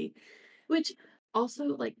he would be. Which also,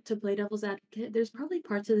 like, to play devil's advocate, there's probably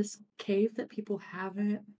parts of this cave that people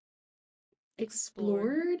haven't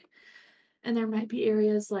Explored. explored. And there might be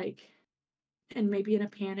areas like, and maybe in a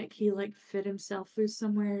panic, he like fit himself through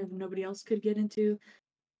somewhere nobody else could get into.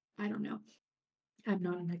 I don't know. I'm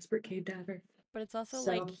not an expert cave diver. But it's also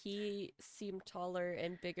like So, he seemed taller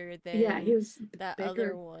and bigger yeah, he than was that other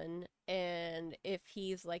bigger. one. And if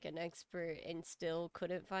he's like an expert and still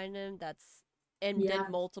couldn't find him, that's and did Yeah.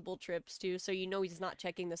 multiple trips too, so you know he's not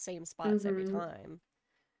checking the same spots every Mm-hmm. time.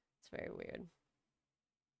 It's very weird.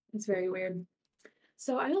 It's very weird.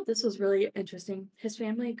 So I thought this was really interesting. His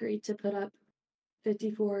family agreed to put up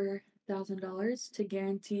 $54,000 to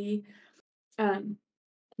guarantee um,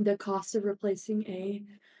 the cost of replacing a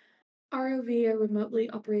ROV, a remotely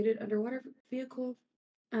operated underwater vehicle,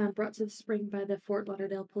 brought to the spring by the Fort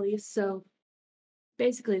Lauderdale police. So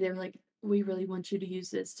basically, they were like, "We really want you to use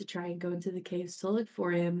this to try and go into the caves to look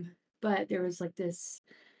for him." But there was like this,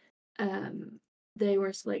 um, they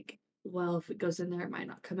were like, well, if it goes in there, it might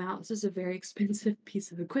not come out. This is a very expensive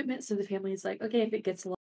piece of equipment. So the family's like, okay, if it gets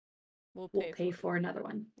lost, We'll we'll pay pay for it. for another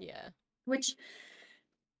one. Yeah. Which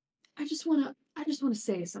I just wanna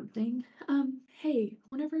say something. Hey,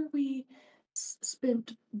 whenever we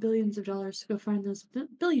spent billions of dollars to go find those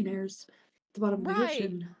billionaires at the bottom of the Right.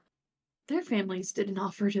 ocean, their families didn't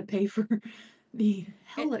offer to pay for the And,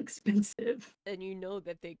 hella expensive. and you know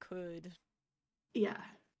that they could. Yeah,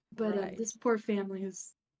 but Right. this poor family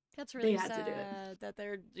is That's they really had to do it, sad that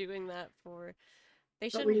they're doing that for. They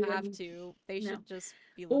but shouldn't we have wouldn't. to. They No, should just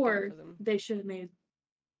be looking or for them. they should have made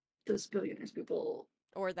those billionaires people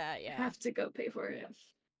Or that, yeah. have to go pay for it.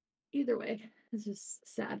 Either way, it's just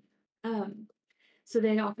sad. Um, so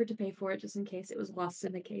they offered to pay for it just in case it was lost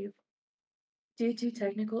in the cave. Due to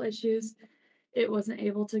technical issues, it wasn't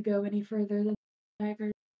able to go any further than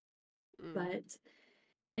divers, Mm, but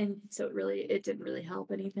and so it didn't really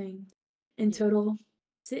help anything. In yeah. total,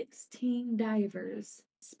 16 divers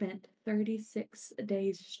spent 36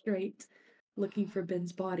 days straight looking for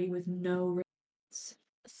Ben's body with no results.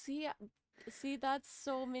 See, see, that's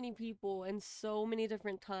so many people and so many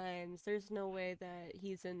different times. There's no way that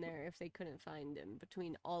he's in there if they couldn't find him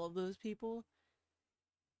between all of those people.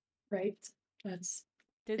 Right? That's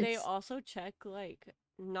Did they it's also check, like,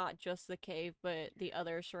 not just the cave, but the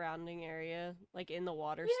other surrounding area, like in the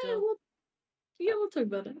water yeah, still? we'll talk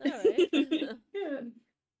about All right. it. Yeah.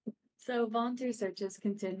 So volunteer searches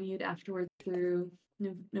continued afterward through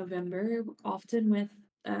November, often with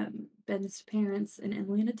Ben's parents and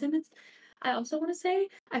Emily in attendance. I also want to say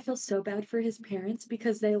I feel so bad for his parents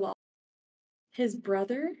because they lost his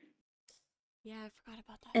brother Yeah, I forgot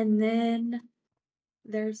about that. and then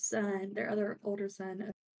their son, their other older son,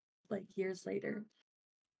 like years later.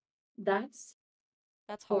 That's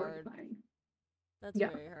That's hard. horrifying. That's Yeah.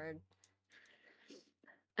 very hard.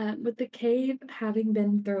 With the cave having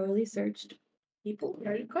been thoroughly searched, people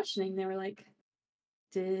started questioning. They were like,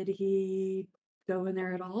 did he go in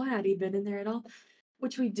there at all. Had he been in there at all?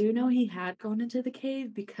 Which we do know he had gone into the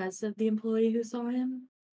cave because of the employee who saw him.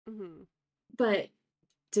 Mm-hmm. But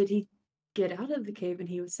did he get out of the cave and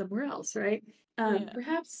he was somewhere else, right? Yeah.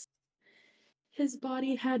 Perhaps his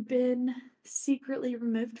body had been secretly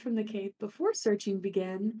removed from the cave before searching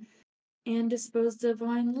began and disposed of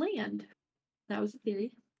on land. That was a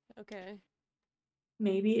theory. Okay.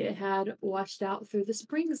 Maybe it had washed out through the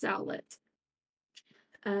springs outlet.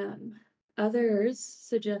 Others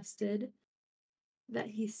suggested that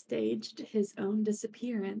he staged his own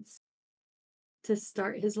disappearance to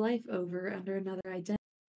start his life over under another identity,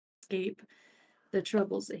 escape the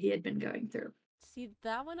troubles that he had been going through. See,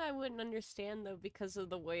 that one I wouldn't understand though because of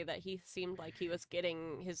the way that he seemed like he was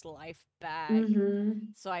getting his life back.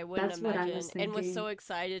 So I wouldn't That's what I was imagine. And was so thinking.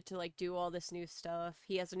 excited to like do all this new stuff.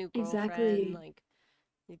 He has a new girlfriend, Exactly. like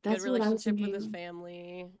good That's what I was relationship with his thinking.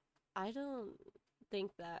 family. I don't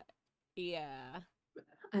think that. Yeah.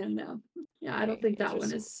 I don't know. Yeah, I don't Okay. think that one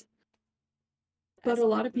Interesting. is. I But a still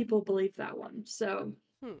lot of haven't. people believe that one. So,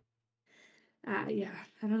 Hmm. yeah,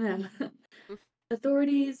 I don't know.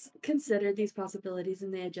 Authorities considered these possibilities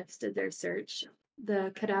and they adjusted their search.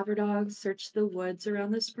 The cadaver dogs searched the woods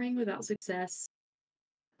around the spring without success.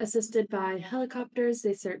 Assisted by helicopters,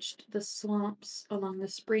 they searched the swamps along the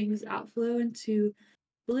spring's outflow into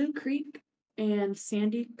Blue Creek and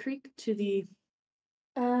Sandy Creek to the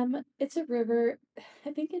it's a river.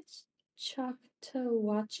 I think it's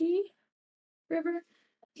Choctawhatchee River.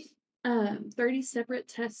 30 separate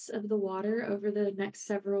tests of the water over the next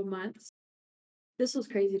several months. This was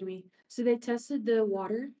crazy to me. So they tested the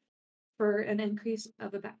water for an increase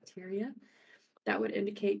of a bacteria that would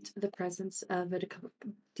indicate the presence of a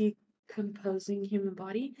decomposing human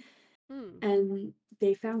body, Hmm. and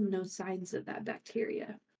they found no signs of that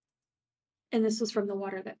bacteria. And this was from the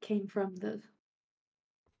water that came from the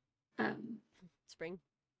um Spring.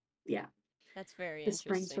 yeah, That's very the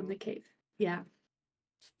springs from the interesting. cave. Yeah.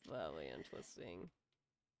 Very interesting.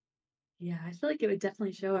 Yeah, I feel like it would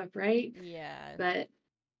definitely show up, right? Yeah. But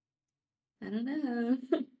I don't know.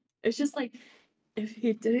 It's just like if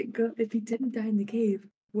he didn't die in the cave,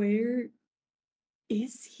 where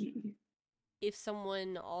is he? If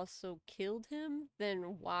someone also killed him,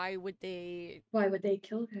 then Why would they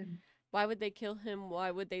kill him? why would they kill him?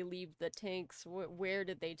 Why would they leave the tanks? Where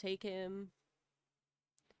did they take him?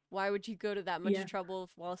 Why would you go to that much Yeah. trouble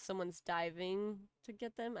while someone's diving to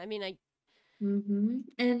get them? I mean,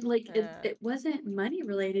 And like uh, it wasn't money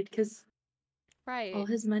related because all right.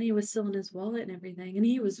 his money was still in his wallet and everything, and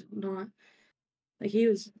he was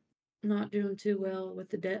not doing too well with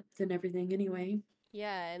the debts and everything anyway.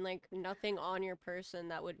 Yeah, and like nothing on your person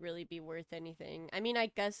that would really be worth anything. I mean, I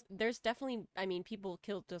guess there's definitely, I mean, people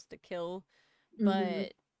kill just to kill, Mm-hmm.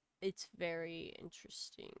 but it's very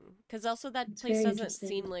interesting. Because also that It's place very doesn't seem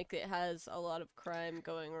interesting. like it has a lot of crime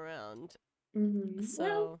going around. Well,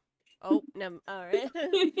 So, oh, no, all right.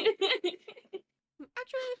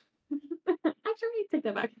 Actually, actually, take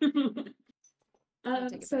that back. I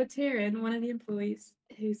take it So back. Taryn, one of the employees,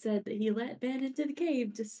 who said that he let Ben into the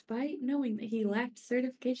cave despite knowing that he lacked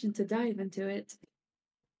certification to dive into it,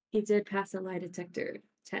 he did pass a lie detector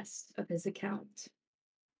test of his account.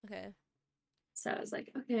 Okay. So I was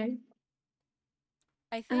like, okay.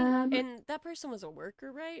 I think, Um, and that person was a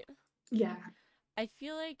worker, right? yeah, I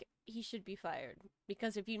feel like he should be fired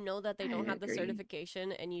because if you know that they I don't have the agree.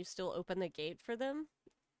 certification and you still open the gate for them,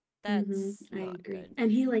 that's I not agree. good.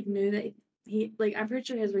 And he like knew that I'm pretty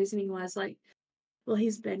sure his reasoning was like, well,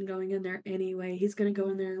 he's been going in there anyway. He's gonna go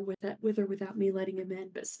in there with or without me letting him in.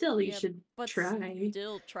 But still, you Yeah, should but try.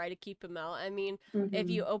 still try to keep him out. I mean, if Mm-hmm.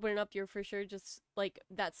 you open it up, you're for sure just like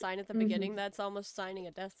that sign at the beginning, Mm-hmm. that's almost signing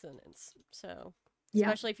a death sentence. So, Yeah.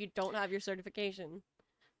 especially if you don't have your certification.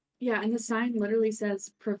 Yeah, and the sign literally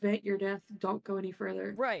says prevent your death, don't go any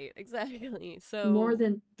further. Right, exactly. More So,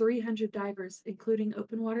 than 300 divers, including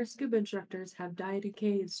open water scuba instructors, have died in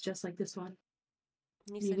caves just like this one.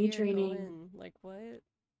 he You said, need here, go training. in. Like, what?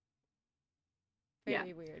 Yeah.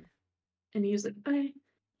 Very weird. And he was like, okay,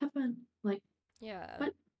 have fun. Like, Yeah.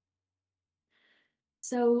 what?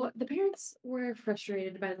 So the parents were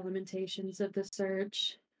frustrated by the limitations of the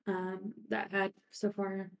search that had so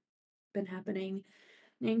far been happening.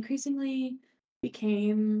 They increasingly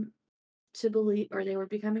became to believe, or they were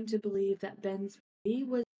becoming to believe that Ben's body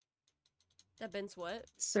was That Ben's what?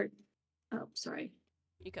 certain. Oh, sorry.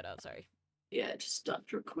 You cut out, sorry. Yeah, it just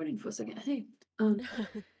stopped recording for a second. Hey,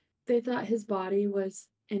 they thought his body was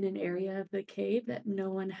in an area of the cave that no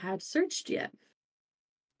one had searched yet.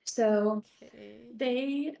 So Okay.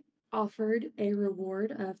 they offered a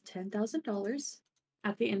reward of $10,000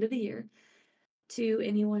 at the end of the year to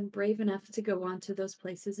anyone brave enough to go onto those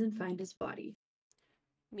places and find his body.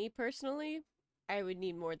 Me personally, I would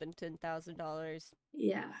need more than $10,000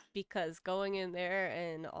 Yeah. because going in there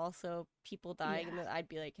and also people dying, Yeah. and I'd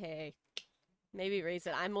be like, hey, maybe raise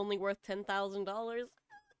it. I'm only worth $10,000.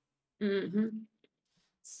 Mm-hmm.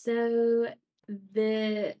 So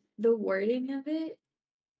the wording of it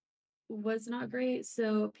was not great.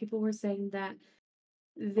 So people were saying that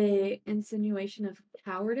the insinuation of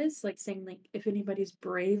cowardice, like saying like if anybody's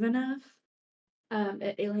brave enough,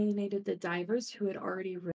 it alienated the divers who had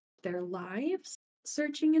already risked their lives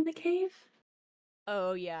searching in the cave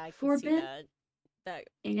Oh yeah, I can for see Ben, that. That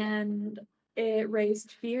and it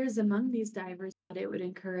raised fears among these divers that it would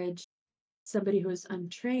encourage somebody who is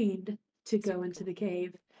untrained to go into the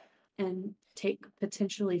cave and take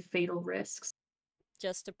potentially fatal risks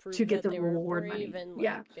just to to prove get that the they were reward brave money. and like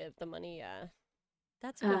Yeah. give the money. Yeah,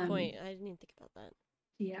 that's a good Um, point. I didn't even think about that.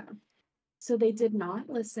 yeah. So they did not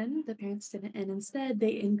listen, the parents didn't, and instead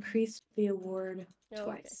they increased the award Oh, okay.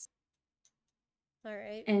 twice. All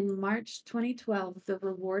right. In March 2012, the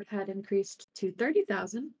reward had increased to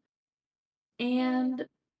 30,000, and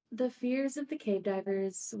the fears of the cave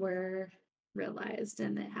divers were realized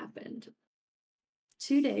and it happened.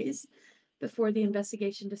 2 days before the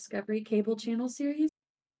investigation Discovery cable channel series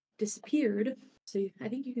disappeared, so I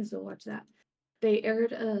think you can still watch that. They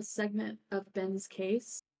aired a segment of Ben's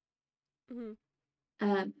case.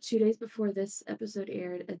 Mm-hmm. 2 days before this episode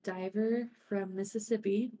aired, a diver from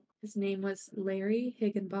Mississippi, his name was Larry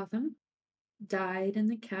Higginbotham, died in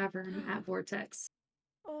the cavern at Vortex.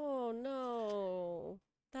 Oh no,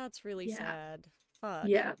 that's really Yeah. sad. Fuck.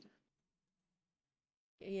 Yeah.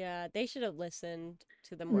 Yeah, they should have listened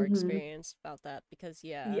to the more Mm-hmm. experienced about that because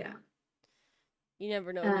yeah, Yeah. you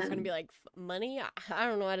never know who's gonna be Um, like, money? I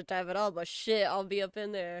don't know how to dive at all, but shit, I'll be up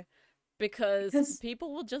in there because because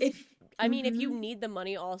people will just. if I mean, if you mm-hmm, need the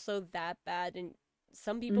money also that bad, and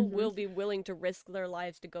some people mm-hmm, will be willing to risk their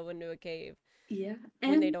lives to go into a cave yeah.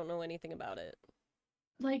 when they And don't know anything about it.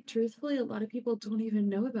 like truthfully, a lot of people don't even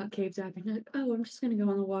know about cave diving. They're like, oh, I'm just gonna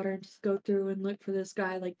go in the water and just go through and look for this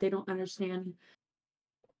guy. Like they don't understand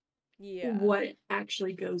Yeah. what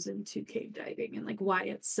actually goes into cave diving and like why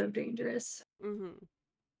it's so dangerous. Mhm.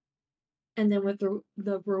 And then with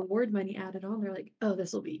the reward money added on, they're like, oh,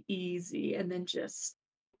 this will be easy. And then just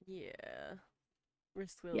Yeah.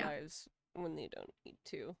 Risk their yeah. lives when they don't need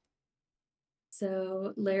to.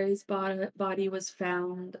 So Larry's body was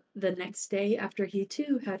found the next day after he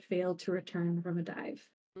too had failed to return from a dive.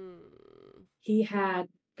 Mm. He had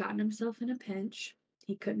gotten himself in a pinch.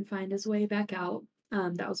 He couldn't find his way back out.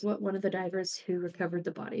 That was what one of the divers who recovered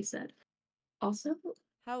the body said. Also,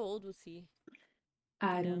 How old was he? Do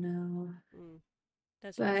I you don't know? know, Mm.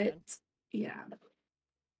 That's really but sad. yeah,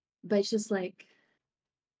 but it's just like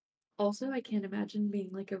also I can't imagine being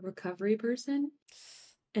like a recovery person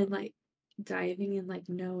and like diving and like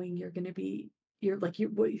knowing you're gonna be you're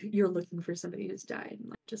looking for somebody who's died and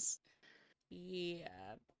like just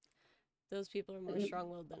Yeah. Those people are more mm,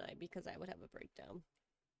 strong-willed than I because I would have a breakdown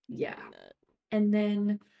yeah. doing that. And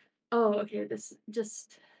then oh okay, this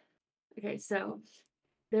just okay, so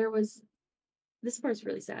there was this part's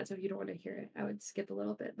really sad, so if you don't want to hear it, I would skip a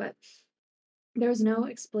little bit, but there was no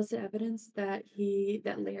explicit evidence that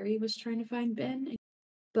Larry was trying to find Ben,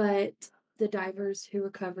 but the divers who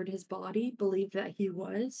recovered his body believed that he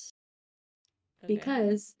was Okay.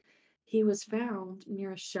 because he was found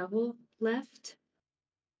near a shovel left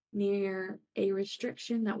near a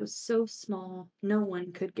restriction that was so small no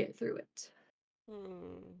one could get through it.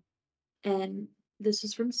 Hmm. And this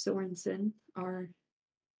is from Sorensen,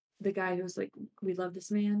 the guy who was like, we love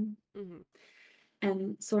this man. Mhm.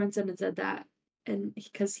 And Sorensen had said that, and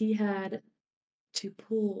because he had to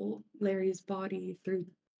pull Larry's body through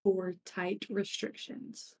 4 tight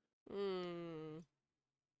restrictions. Mm.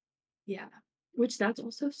 Yeah. Which that's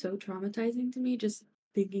also so traumatizing to me, just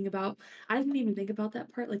thinking about I didn't even think about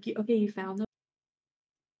that part. Like okay, you found them.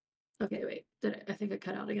 Okay, wait. I think I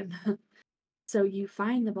cut out again. So you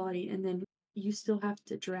find the body and then you still have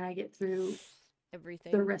to drag it through the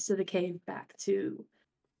Everything. rest of the cave back to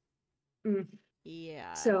mm.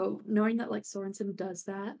 Yeah. So knowing that like Sorensen does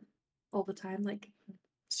that all the time, like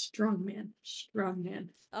strong man, strong man.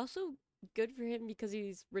 Also, good for him because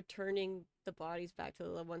he's returning the bodies back to the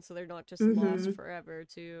loved ones so they're not just lost Mm-hmm. forever,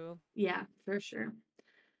 too. Yeah, for sure.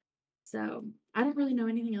 So I don't really know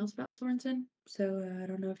anything else about Sorensen, so I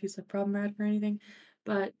don't know if he's a problematic or anything.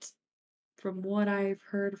 But from what I've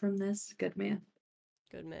heard from this, good man.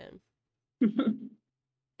 Good man.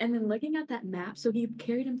 And then looking at that map, so he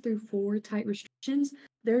carried him through 4 tight restrictions.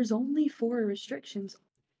 There's only 4 restrictions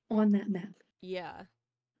on that map. Yeah.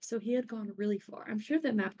 So he had gone really far. I'm sure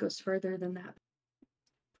that map goes further than that.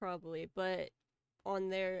 Probably, but on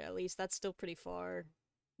there at least that's still pretty far.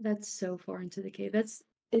 That's so far into the cave.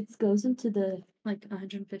 It goes into the like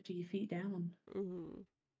 150 feet down. Mm-hmm.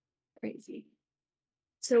 Crazy.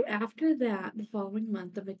 So after that, the following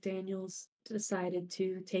month, the McDaniels decided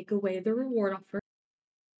to take away the reward offer.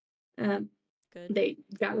 Um, Good. they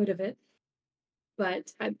got rid of it,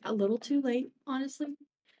 but a little too late, honestly.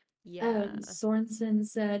 Yeah. Sorensen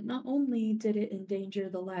said not only did it endanger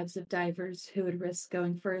the lives of divers who would risk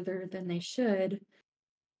going further than they should,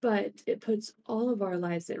 but it puts all of our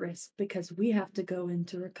lives at risk because we have to go in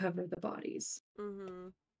to recover the bodies. Mm-hmm.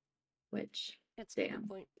 Which, It's a good damn,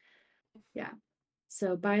 point. yeah.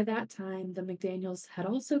 So by that time, the McDaniels had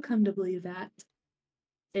also come to believe that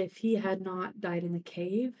if he had not died in the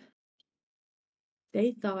cave,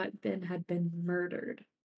 they thought Ben had been murdered.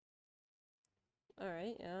 All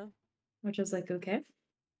right, yeah. Which was like, okay,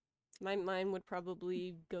 My mind would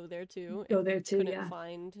probably go there too if go there too, couldn't yeah.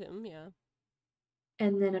 find him, yeah.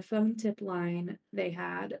 And then a phone tip line they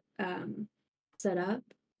had set up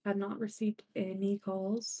had not received any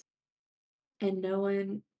calls, and no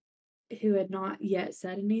one who had not yet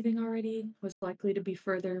said anything already was likely to be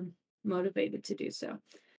further motivated to do so.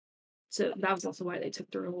 So that was also why they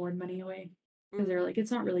took the reward money away, because they were like, Mm-hmm.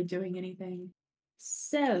 it's not really doing anything.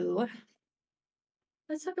 So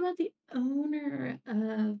let's talk about the owner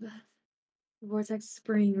of Vortex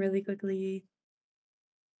Spring really quickly.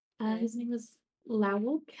 Okay. His name was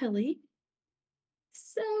Lowell Kelly.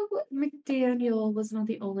 So McDaniel was not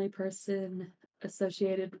the only person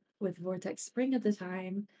associated with Vortex Spring at the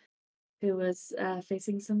time who was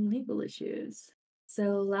facing some legal issues.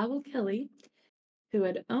 So Lowell Kelly, who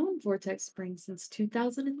had owned Vortex Spring since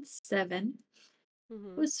 2007,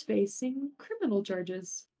 Mm-hmm. was facing criminal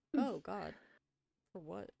charges. Oh God. For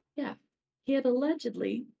what? Yeah. He had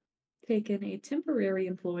allegedly taken a temporary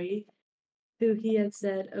employee who he had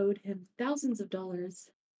said owed him thousands of dollars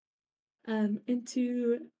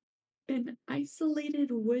into an isolated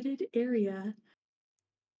wooded area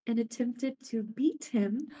and attempted to beat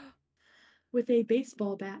him with a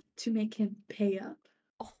baseball bat to make him pay up.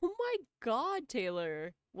 Oh my God,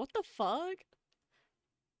 Taylor. What the fuck?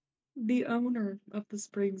 The owner of the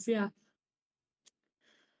springs, yeah.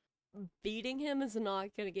 Beating him is not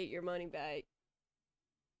gonna get your money back.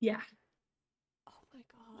 Yeah. Oh my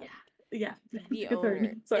Yeah. God. Yeah. The Took a owner. turn.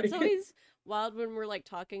 It's Sorry. always wild when we're like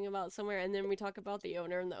talking about somewhere and then we talk about the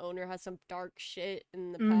owner and the owner has some dark shit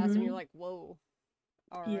in the past and you're Mm-hmm. like, whoa.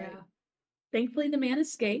 All right. Yeah. Thankfully the man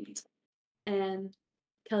escaped and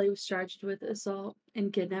Kelly was charged with assault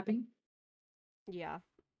and kidnapping. Yeah.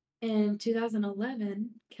 In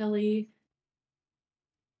 2011, Kelly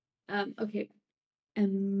okay,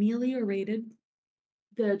 ameliorated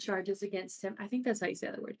the charges against him. I think that's how you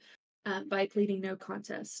say that word. By pleading no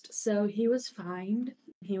contest. So he was fined.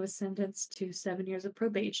 He was sentenced to 7 years of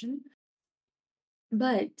probation,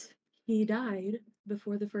 but he died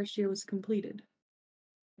before the first year was completed.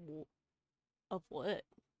 Of what?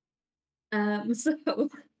 So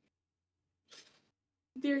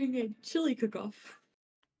during a chili cook-off.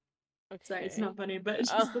 Sorry, it's Okay. not funny, but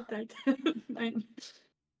it's Uh, just the fact at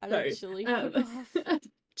a sorry. chili cook-off.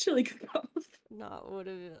 Chili cook-off. Not what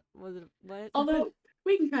it was it what? Although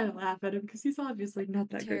we can kind of laugh at him because he's obviously not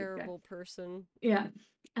that great of a guy. Terrible person. Yeah.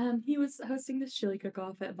 He was hosting this chili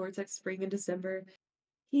cook-off at Vortex Spring in December.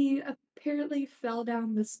 He apparently fell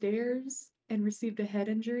down the stairs and received a head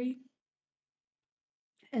injury.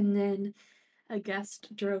 And then a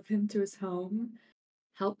guest drove him to his home,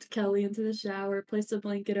 helped Kelly into the shower, placed a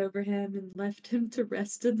blanket over him, and left him to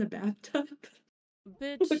rest in the bathtub.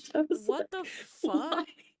 Bitch, Which I was what the like, fuck? why?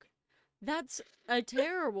 That's a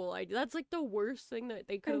terrible idea. That's like the worst thing that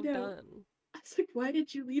they could I have know. done. I was like, why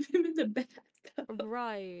did you leave him in the bathtub?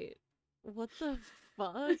 Right. What the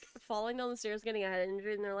fuck? Falling down the stairs, getting a head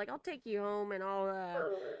injury, and they're like, "I'll take you home and all that."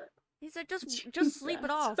 He's like, "Just sleep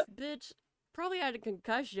it off, Bathtub. bitch." Probably had a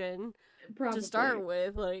concussion to start Probably.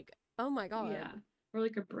 with. Like, oh my god. Yeah. Or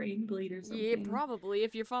like a brain bleed or Yeah, something. probably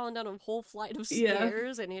if you're falling down a whole flight of Yeah.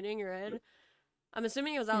 stairs and hitting your head. I'm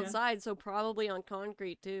assuming it was Yeah. outside, so probably on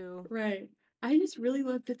concrete too. Right. I just really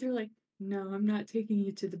love that they're like, no, I'm not taking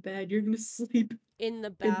you to the bed. You're gonna sleep In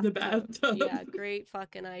the in the bathtub. bathtub. Yeah, great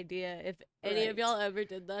fucking idea. If any of Right. y'all ever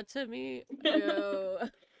did that to me, yo.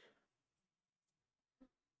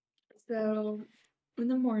 So in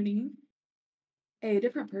the morning, a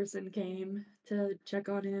different person came to check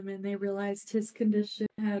on him and they realized his condition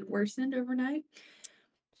had worsened overnight,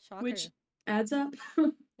 which Shocker. adds up.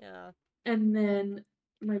 Yeah. And then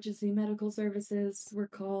emergency medical services were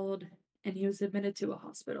called and he was admitted to a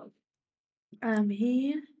hospital.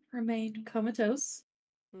 He remained comatose,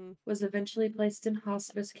 Mm. was eventually placed in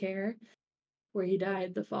hospice care, where he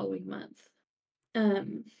died the following month.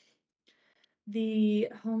 Um, the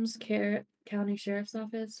County Sheriff's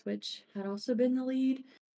Office, which had also been the lead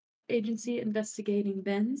agency investigating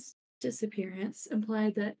Ben's disappearance,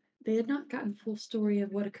 implied that they had not gotten full story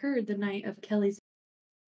of what occurred the night of Kelly's.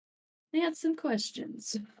 They had some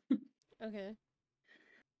questions. Okay.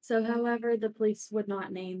 So, however, the police would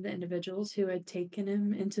not name the individuals who had taken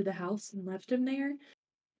him into the house and left him there,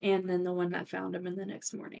 and then the one that found him in the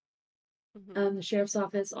next morning. Mm-hmm. The sheriff's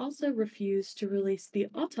office also refused to release the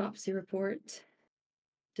autopsy report,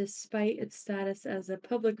 despite its status as a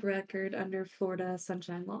public record under Florida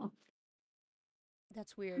Sunshine Law,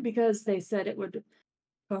 That's weird. because they said it would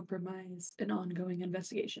compromise an ongoing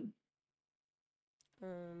investigation.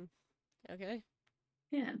 Um. Okay.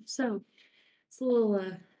 Yeah, so it's a little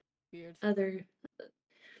Weird. other,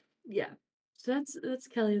 yeah. So that's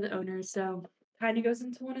Kelly, the owner. So kind of goes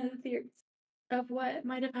into one of the theories of what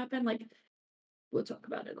might have happened. Like we'll talk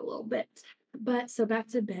about it a little bit. But so back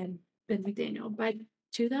to Ben McDaniel. By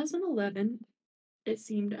 2011, it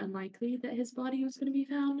seemed unlikely that his body was going to be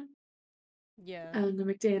found. Yeah. The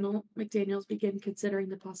McDaniels began considering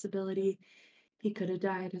the possibility he could have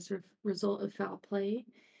died as a result of foul play,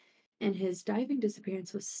 and his diving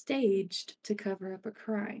disappearance was staged to cover up a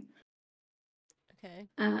crime. Okay.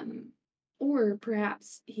 Um, or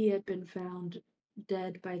perhaps he had been found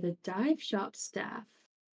dead by the dive shop staff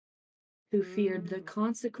who feared the Mm.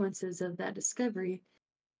 consequences of that discovery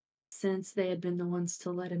since they had been the ones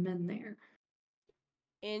to let him in there.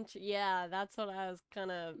 Yeah, that's what I was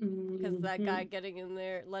kind of, because that Hmm. guy getting in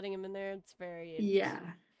there, letting him in there, it's very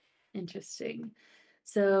Yeah, interesting. interesting.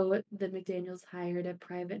 So the McDaniels hired a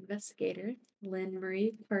private investigator, Lynn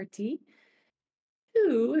Marie Carty,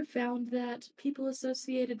 who found that people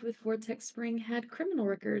associated with Vortex Spring had criminal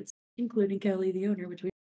records, including Kelly, the owner, which we.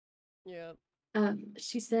 Yep.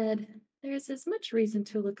 She said there's as much reason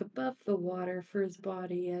to look above the water for his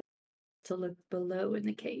body as to look below in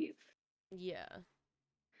the cave. Yeah.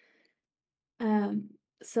 Um,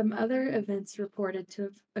 some other events reported to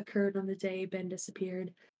have occurred on the day Ben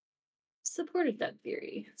disappeared supported that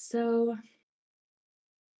theory. So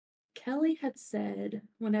Kelly had said,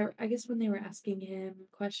 whenever, I guess when they were asking him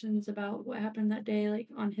questions about what happened that day, like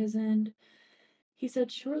on his end, he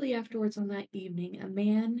said shortly afterwards on that evening, a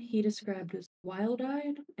man he described as wild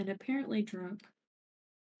eyed and apparently drunk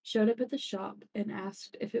showed up at the shop and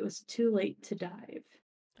asked if it was too late to dive.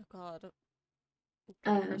 Oh God.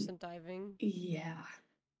 Drunk Um, person diving. yeah.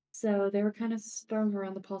 So they were kind of throwing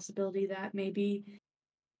around the possibility that maybe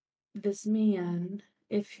this man,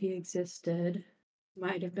 if he existed,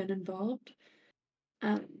 might have been involved.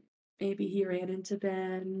 Um, Maybe he ran into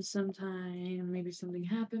Ben sometime, maybe something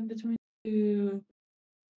happened between the two.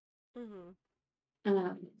 Mm-hmm.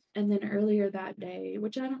 Um, and then earlier that day,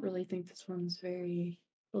 which I don't really think this one's very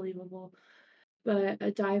believable, but a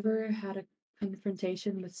diver had a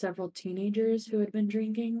confrontation with several teenagers who had been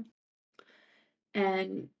drinking.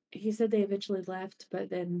 And he said they eventually left, but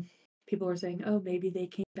then people were saying, oh, maybe they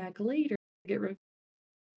came back later to get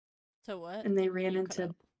So what? and they ran You cut into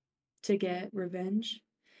out. to get revenge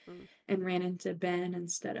Mm. and ran into Ben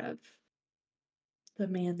instead of the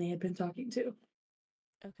man they had been talking to.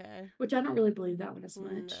 Okay. Which I don't really believe that one as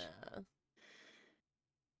much.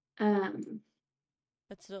 Nah. Um,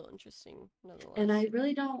 That's still interesting, and I nonetheless.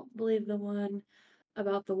 really don't believe the one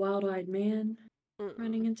about the wild-eyed man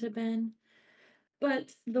running Mm-mm. into Ben,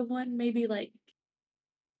 but the one maybe like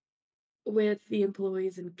with the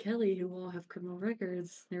employees and Kelly who all have criminal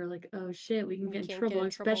records. They were like, "Oh shit, we can We get in can't get trouble, in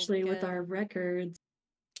trouble especially with our again. records."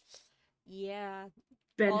 Yeah.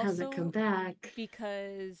 Ben hasn't come Also, back.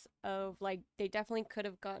 because of like they definitely could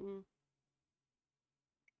have gotten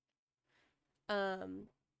um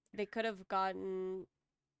they could have gotten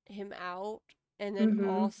him out, and then Mm-hmm.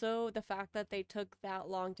 also the fact that they took that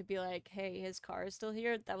long to be like, hey, his car is still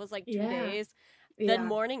here, that was like two Yeah. days Then Yeah.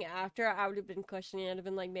 morning after, I would have been questioning it. I'd have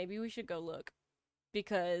been like, maybe we should go look,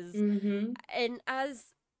 because Mm-hmm. and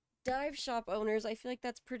as dive shop owners, I feel like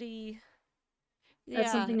that's pretty, That's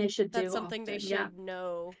yeah, something they should that's do something they often. Yeah. should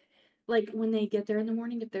know. Like when they get there in the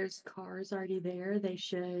morning, if there's cars already there, they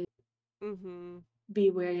should Mm-hmm. be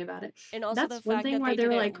wary about it. And also the That's one fact thing that where they they're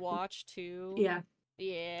didn't like, watch too. yeah.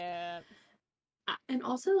 Yeah. And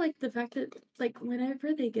also like the fact that like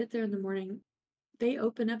whenever they get there in the morning, they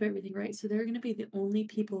open up everything, right? So they're gonna be the only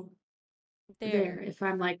people there There. if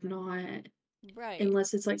I'm like not Right.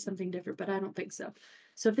 unless it's like something different, but I don't think so.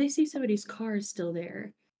 So if they see somebody's car is still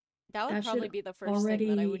there, That would that should probably be the first thing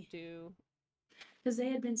that I would already do. because they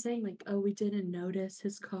had been saying like, oh, we didn't notice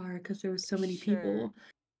his car because there was so many Sure. people.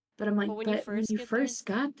 But I'm like, But when you but when first you get there, first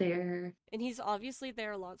got there, and he's obviously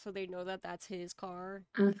there a lot, so they know that that's his car.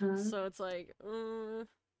 uh-huh, So it's like,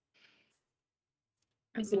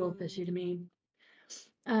 it's a little fishy to me.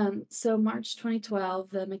 So March 2012,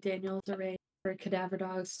 the McDaniels arranged for cadaver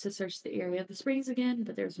dogs to search the area of the springs again,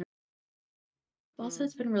 but there's no. Also,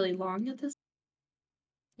 it's been really long at this.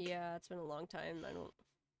 Yeah, it's been a long time. I don't.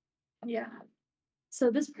 Yeah.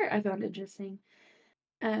 So this part I found interesting.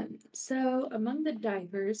 So among the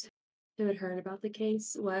divers who had heard about the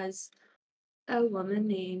case was a woman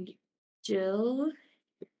named Jill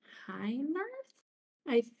Heinarth,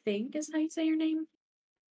 I think is how you say your name.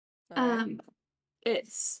 All right.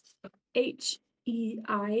 It's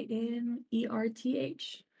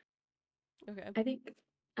Heinerth, Okay. I think,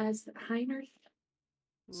 as Heinarth.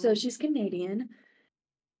 So Mm, she's Canadian.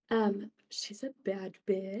 She's a bad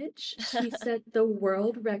bitch. She set the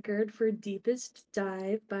world record for deepest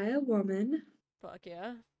dive by a woman. fuck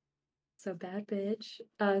yeah. So bad bitch.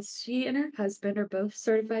 She and her husband are both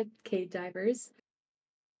certified cave divers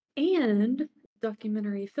and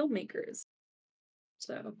documentary filmmakers.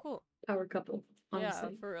 So Cool. power couple, Yeah,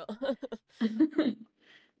 honestly. for real.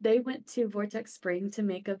 They went to Vortex Spring to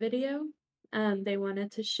make a video. They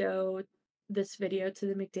wanted to show this video to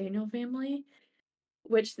the McDaniel family,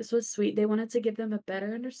 which this was sweet. They wanted to give them a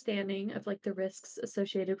better understanding of like the risks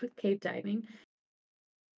associated with cave diving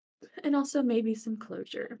and also maybe some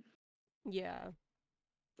closure. Yeah.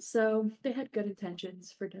 So they had good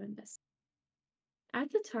intentions for doing this.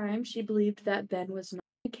 At the time, she believed that Ben was not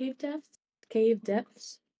in cave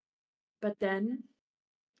depths, but then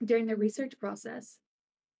during the research process,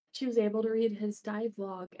 she was able to read his dive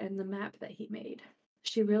log and the map that he made.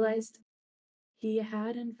 She realized he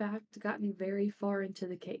had, in fact, gotten very far into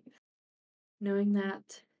the cave, knowing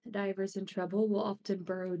that divers in trouble will often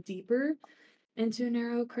burrow deeper into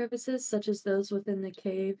narrow crevices, such as those within the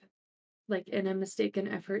cave. Like in a mistaken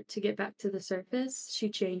effort to get back to the surface, she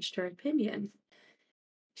changed her opinion.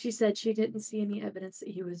 She said she didn't see any evidence that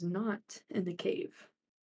he was not in the cave.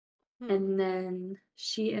 Hmm. And then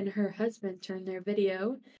she and her husband turned their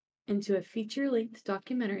video into a feature length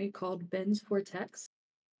documentary called Ben's Vortex.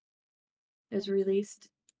 It was Nice. released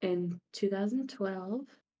in 2012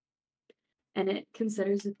 and it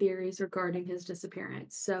considers the theories regarding his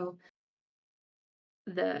disappearance. So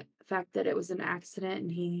the fact that it was an accident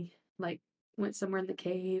and he like went somewhere in the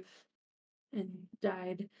cave and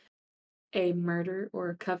died, a murder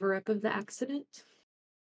or cover up of the accident,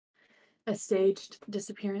 a staged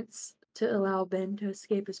disappearance to allow Ben to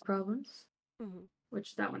escape his problems, Mm-hmm.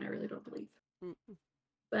 which that one I really don't believe. Mm-hmm.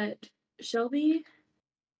 But Shelby,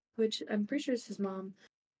 which I'm pretty sure is his mom,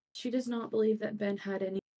 she does not believe that Ben had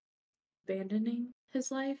any abandoning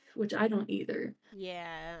his life, which I don't either.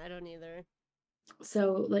 Yeah, I don't either.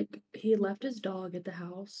 So, like, he left his dog at the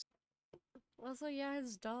house. Also, yeah,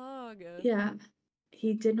 his dog. Yeah,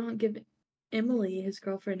 he did not give Emily, his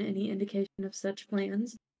girlfriend, any indication of such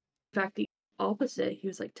plans. In fact, the opposite. He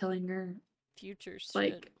was like telling her Future shit.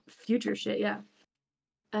 like future shit. Yeah.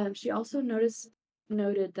 She also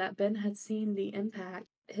noted that Ben had seen the impact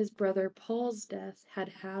his brother Paul's death had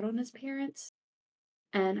had on his parents,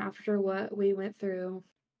 and after what we went through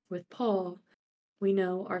with Paul, we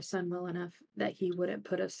know our son well enough that he wouldn't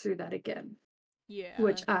put us through that again,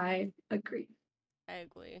 which Yeah, I agree. I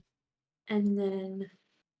agree. And then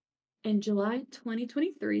in July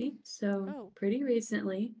 2023, so Oh, pretty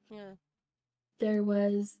recently, yeah. there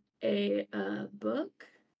was a book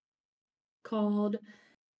called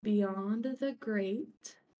Beyond the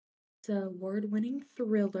Great. It's an award-winning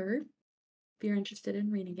thriller. If you're interested in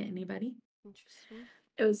reading it, anybody. Interesting.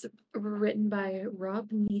 It was written by Rob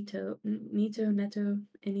Neto, Neto.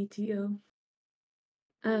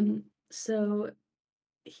 So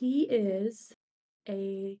he is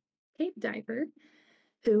a cave diver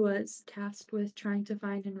who was tasked with trying to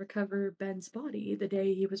find and recover Ben's body the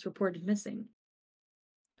day he was reported missing.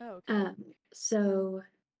 Oh, okay. So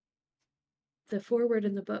the foreword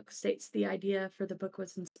in the book states the idea for the book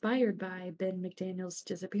was inspired by Ben McDaniel's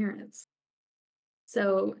disappearance.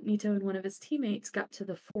 So Nito and one of his teammates got to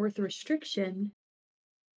the fourth restriction,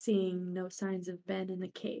 seeing no signs of Ben in the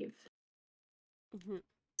cave. Mm-hmm.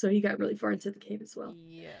 So he got really far into the cave as well.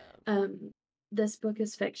 Yeah. This book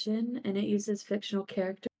is fiction and it uses fictional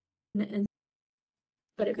characters, but You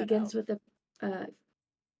it cut begins out. with a.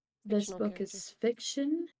 This Fictional book character. is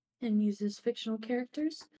fiction and uses fictional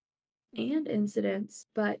characters Mm-hmm. and incidents,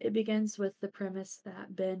 but it begins with the premise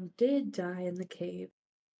that Ben did die in the cave,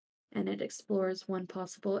 and it explores one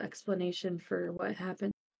possible explanation for what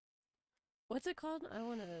happened. What's it called? I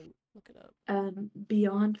want to look it up.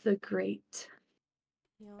 Beyond the Grate,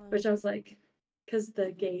 which Beyond. I was like, because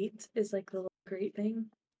the gate is like the little grate thing.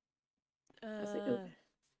 I was like, oh,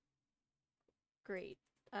 Great.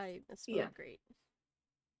 I yeah. misspelled great.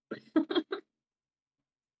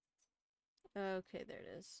 Okay, there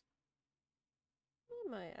it is.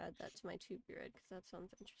 I might add that to my to be read because that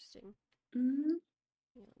sounds interesting. Mhm.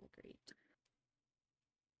 Beyond the great.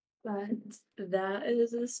 But that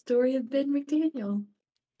is the story of Ben McDaniel.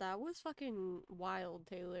 That was fucking wild,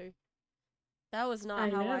 Taylor. That was not I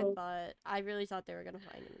how I know. thought. I really thought they were gonna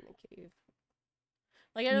find him in the cave.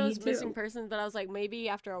 Like I know Me it's missing too. persons, but I was like maybe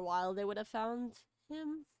after a while they would have found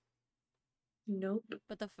him. Nope.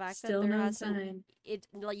 But the fact that Still there no hasn't sign. it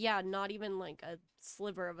like yeah, not even like a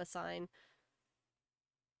sliver of a sign.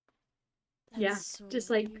 That's Yeah, so just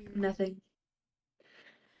like weird. nothing.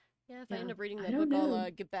 Yeah, if I Yeah, end up reading I the don't book, I'll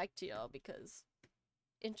know. get back to y'all because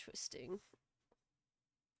interesting.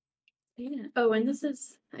 Yeah. Oh, and this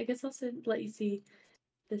is, I guess I'll let you see.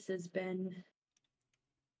 This has been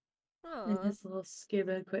in Aw. his little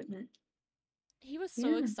scuba equipment. He was so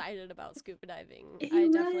Yeah, excited about scuba diving. he I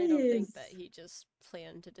definitely don't think that was. he just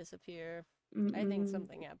planned to disappear. I think Mm-mm.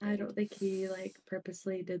 something I happened. don't think he like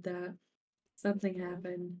purposely did that. Something Yeah,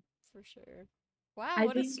 happened. for sure. Wow, I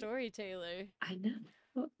what a think story, Taylor. I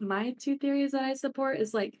know. My two theories that I support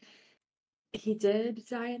is like he did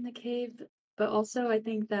die in the cave, but also I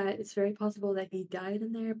think that it's very possible that he died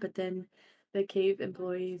in there, but then the cave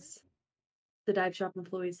employees, the dive shop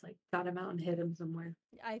employees, like got him out and hid him somewhere.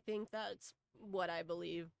 I think that's what I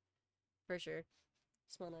believe. For sure.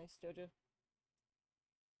 Smell nice, Jojo.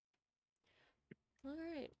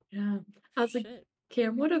 Alright. Yeah. I was like, Shit.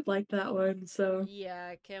 Cam would have liked that one, so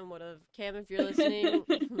Yeah, Cam would have. Cam, if you're listening.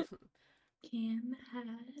 Cam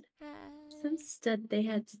had some Hi. stuff they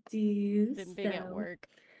had to do, Them being at so work.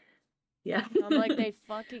 yeah. I'm like, they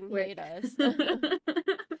fucking Work. hate us.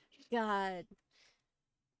 God.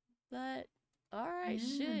 But, alright,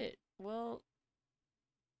 Yeah. shit. Well,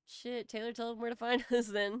 shit. Taylor, tell them where to find us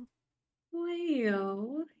then.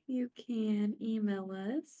 Well, you can email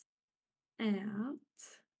us at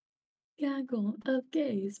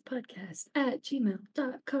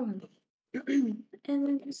gaggleofgayspodcast@gmail.com. And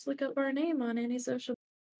then just look up our name on any social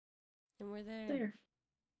And we're there. there.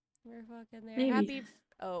 We're fucking there. Maybe.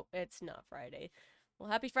 Oh, it's not Friday. Well,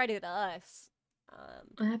 happy Friday to us.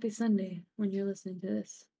 A happy Sunday when you're listening to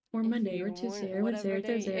this. Or If Monday, you or want Tuesday, or Wednesday, whatever or day,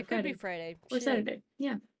 Thursday, or it could be Friday, Friday. or Shit. Saturday.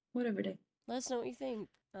 Yeah, whatever day. Let us know what you think.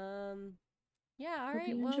 Yeah, all Hope right.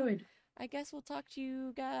 you Well, enjoyed. I guess we'll talk to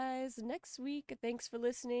you guys next week. Thanks for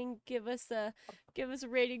listening. Give us a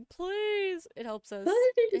rating, please. It helps us.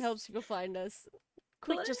 It Please. helps people find us.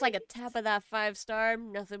 Quick, just like a Please. tap of that 5-star,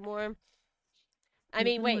 nothing more. I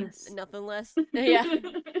mean, Nothing wait, less. nothing less. Yeah.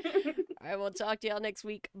 All right, we'll talk to y'all next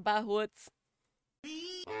week. Bye, what's.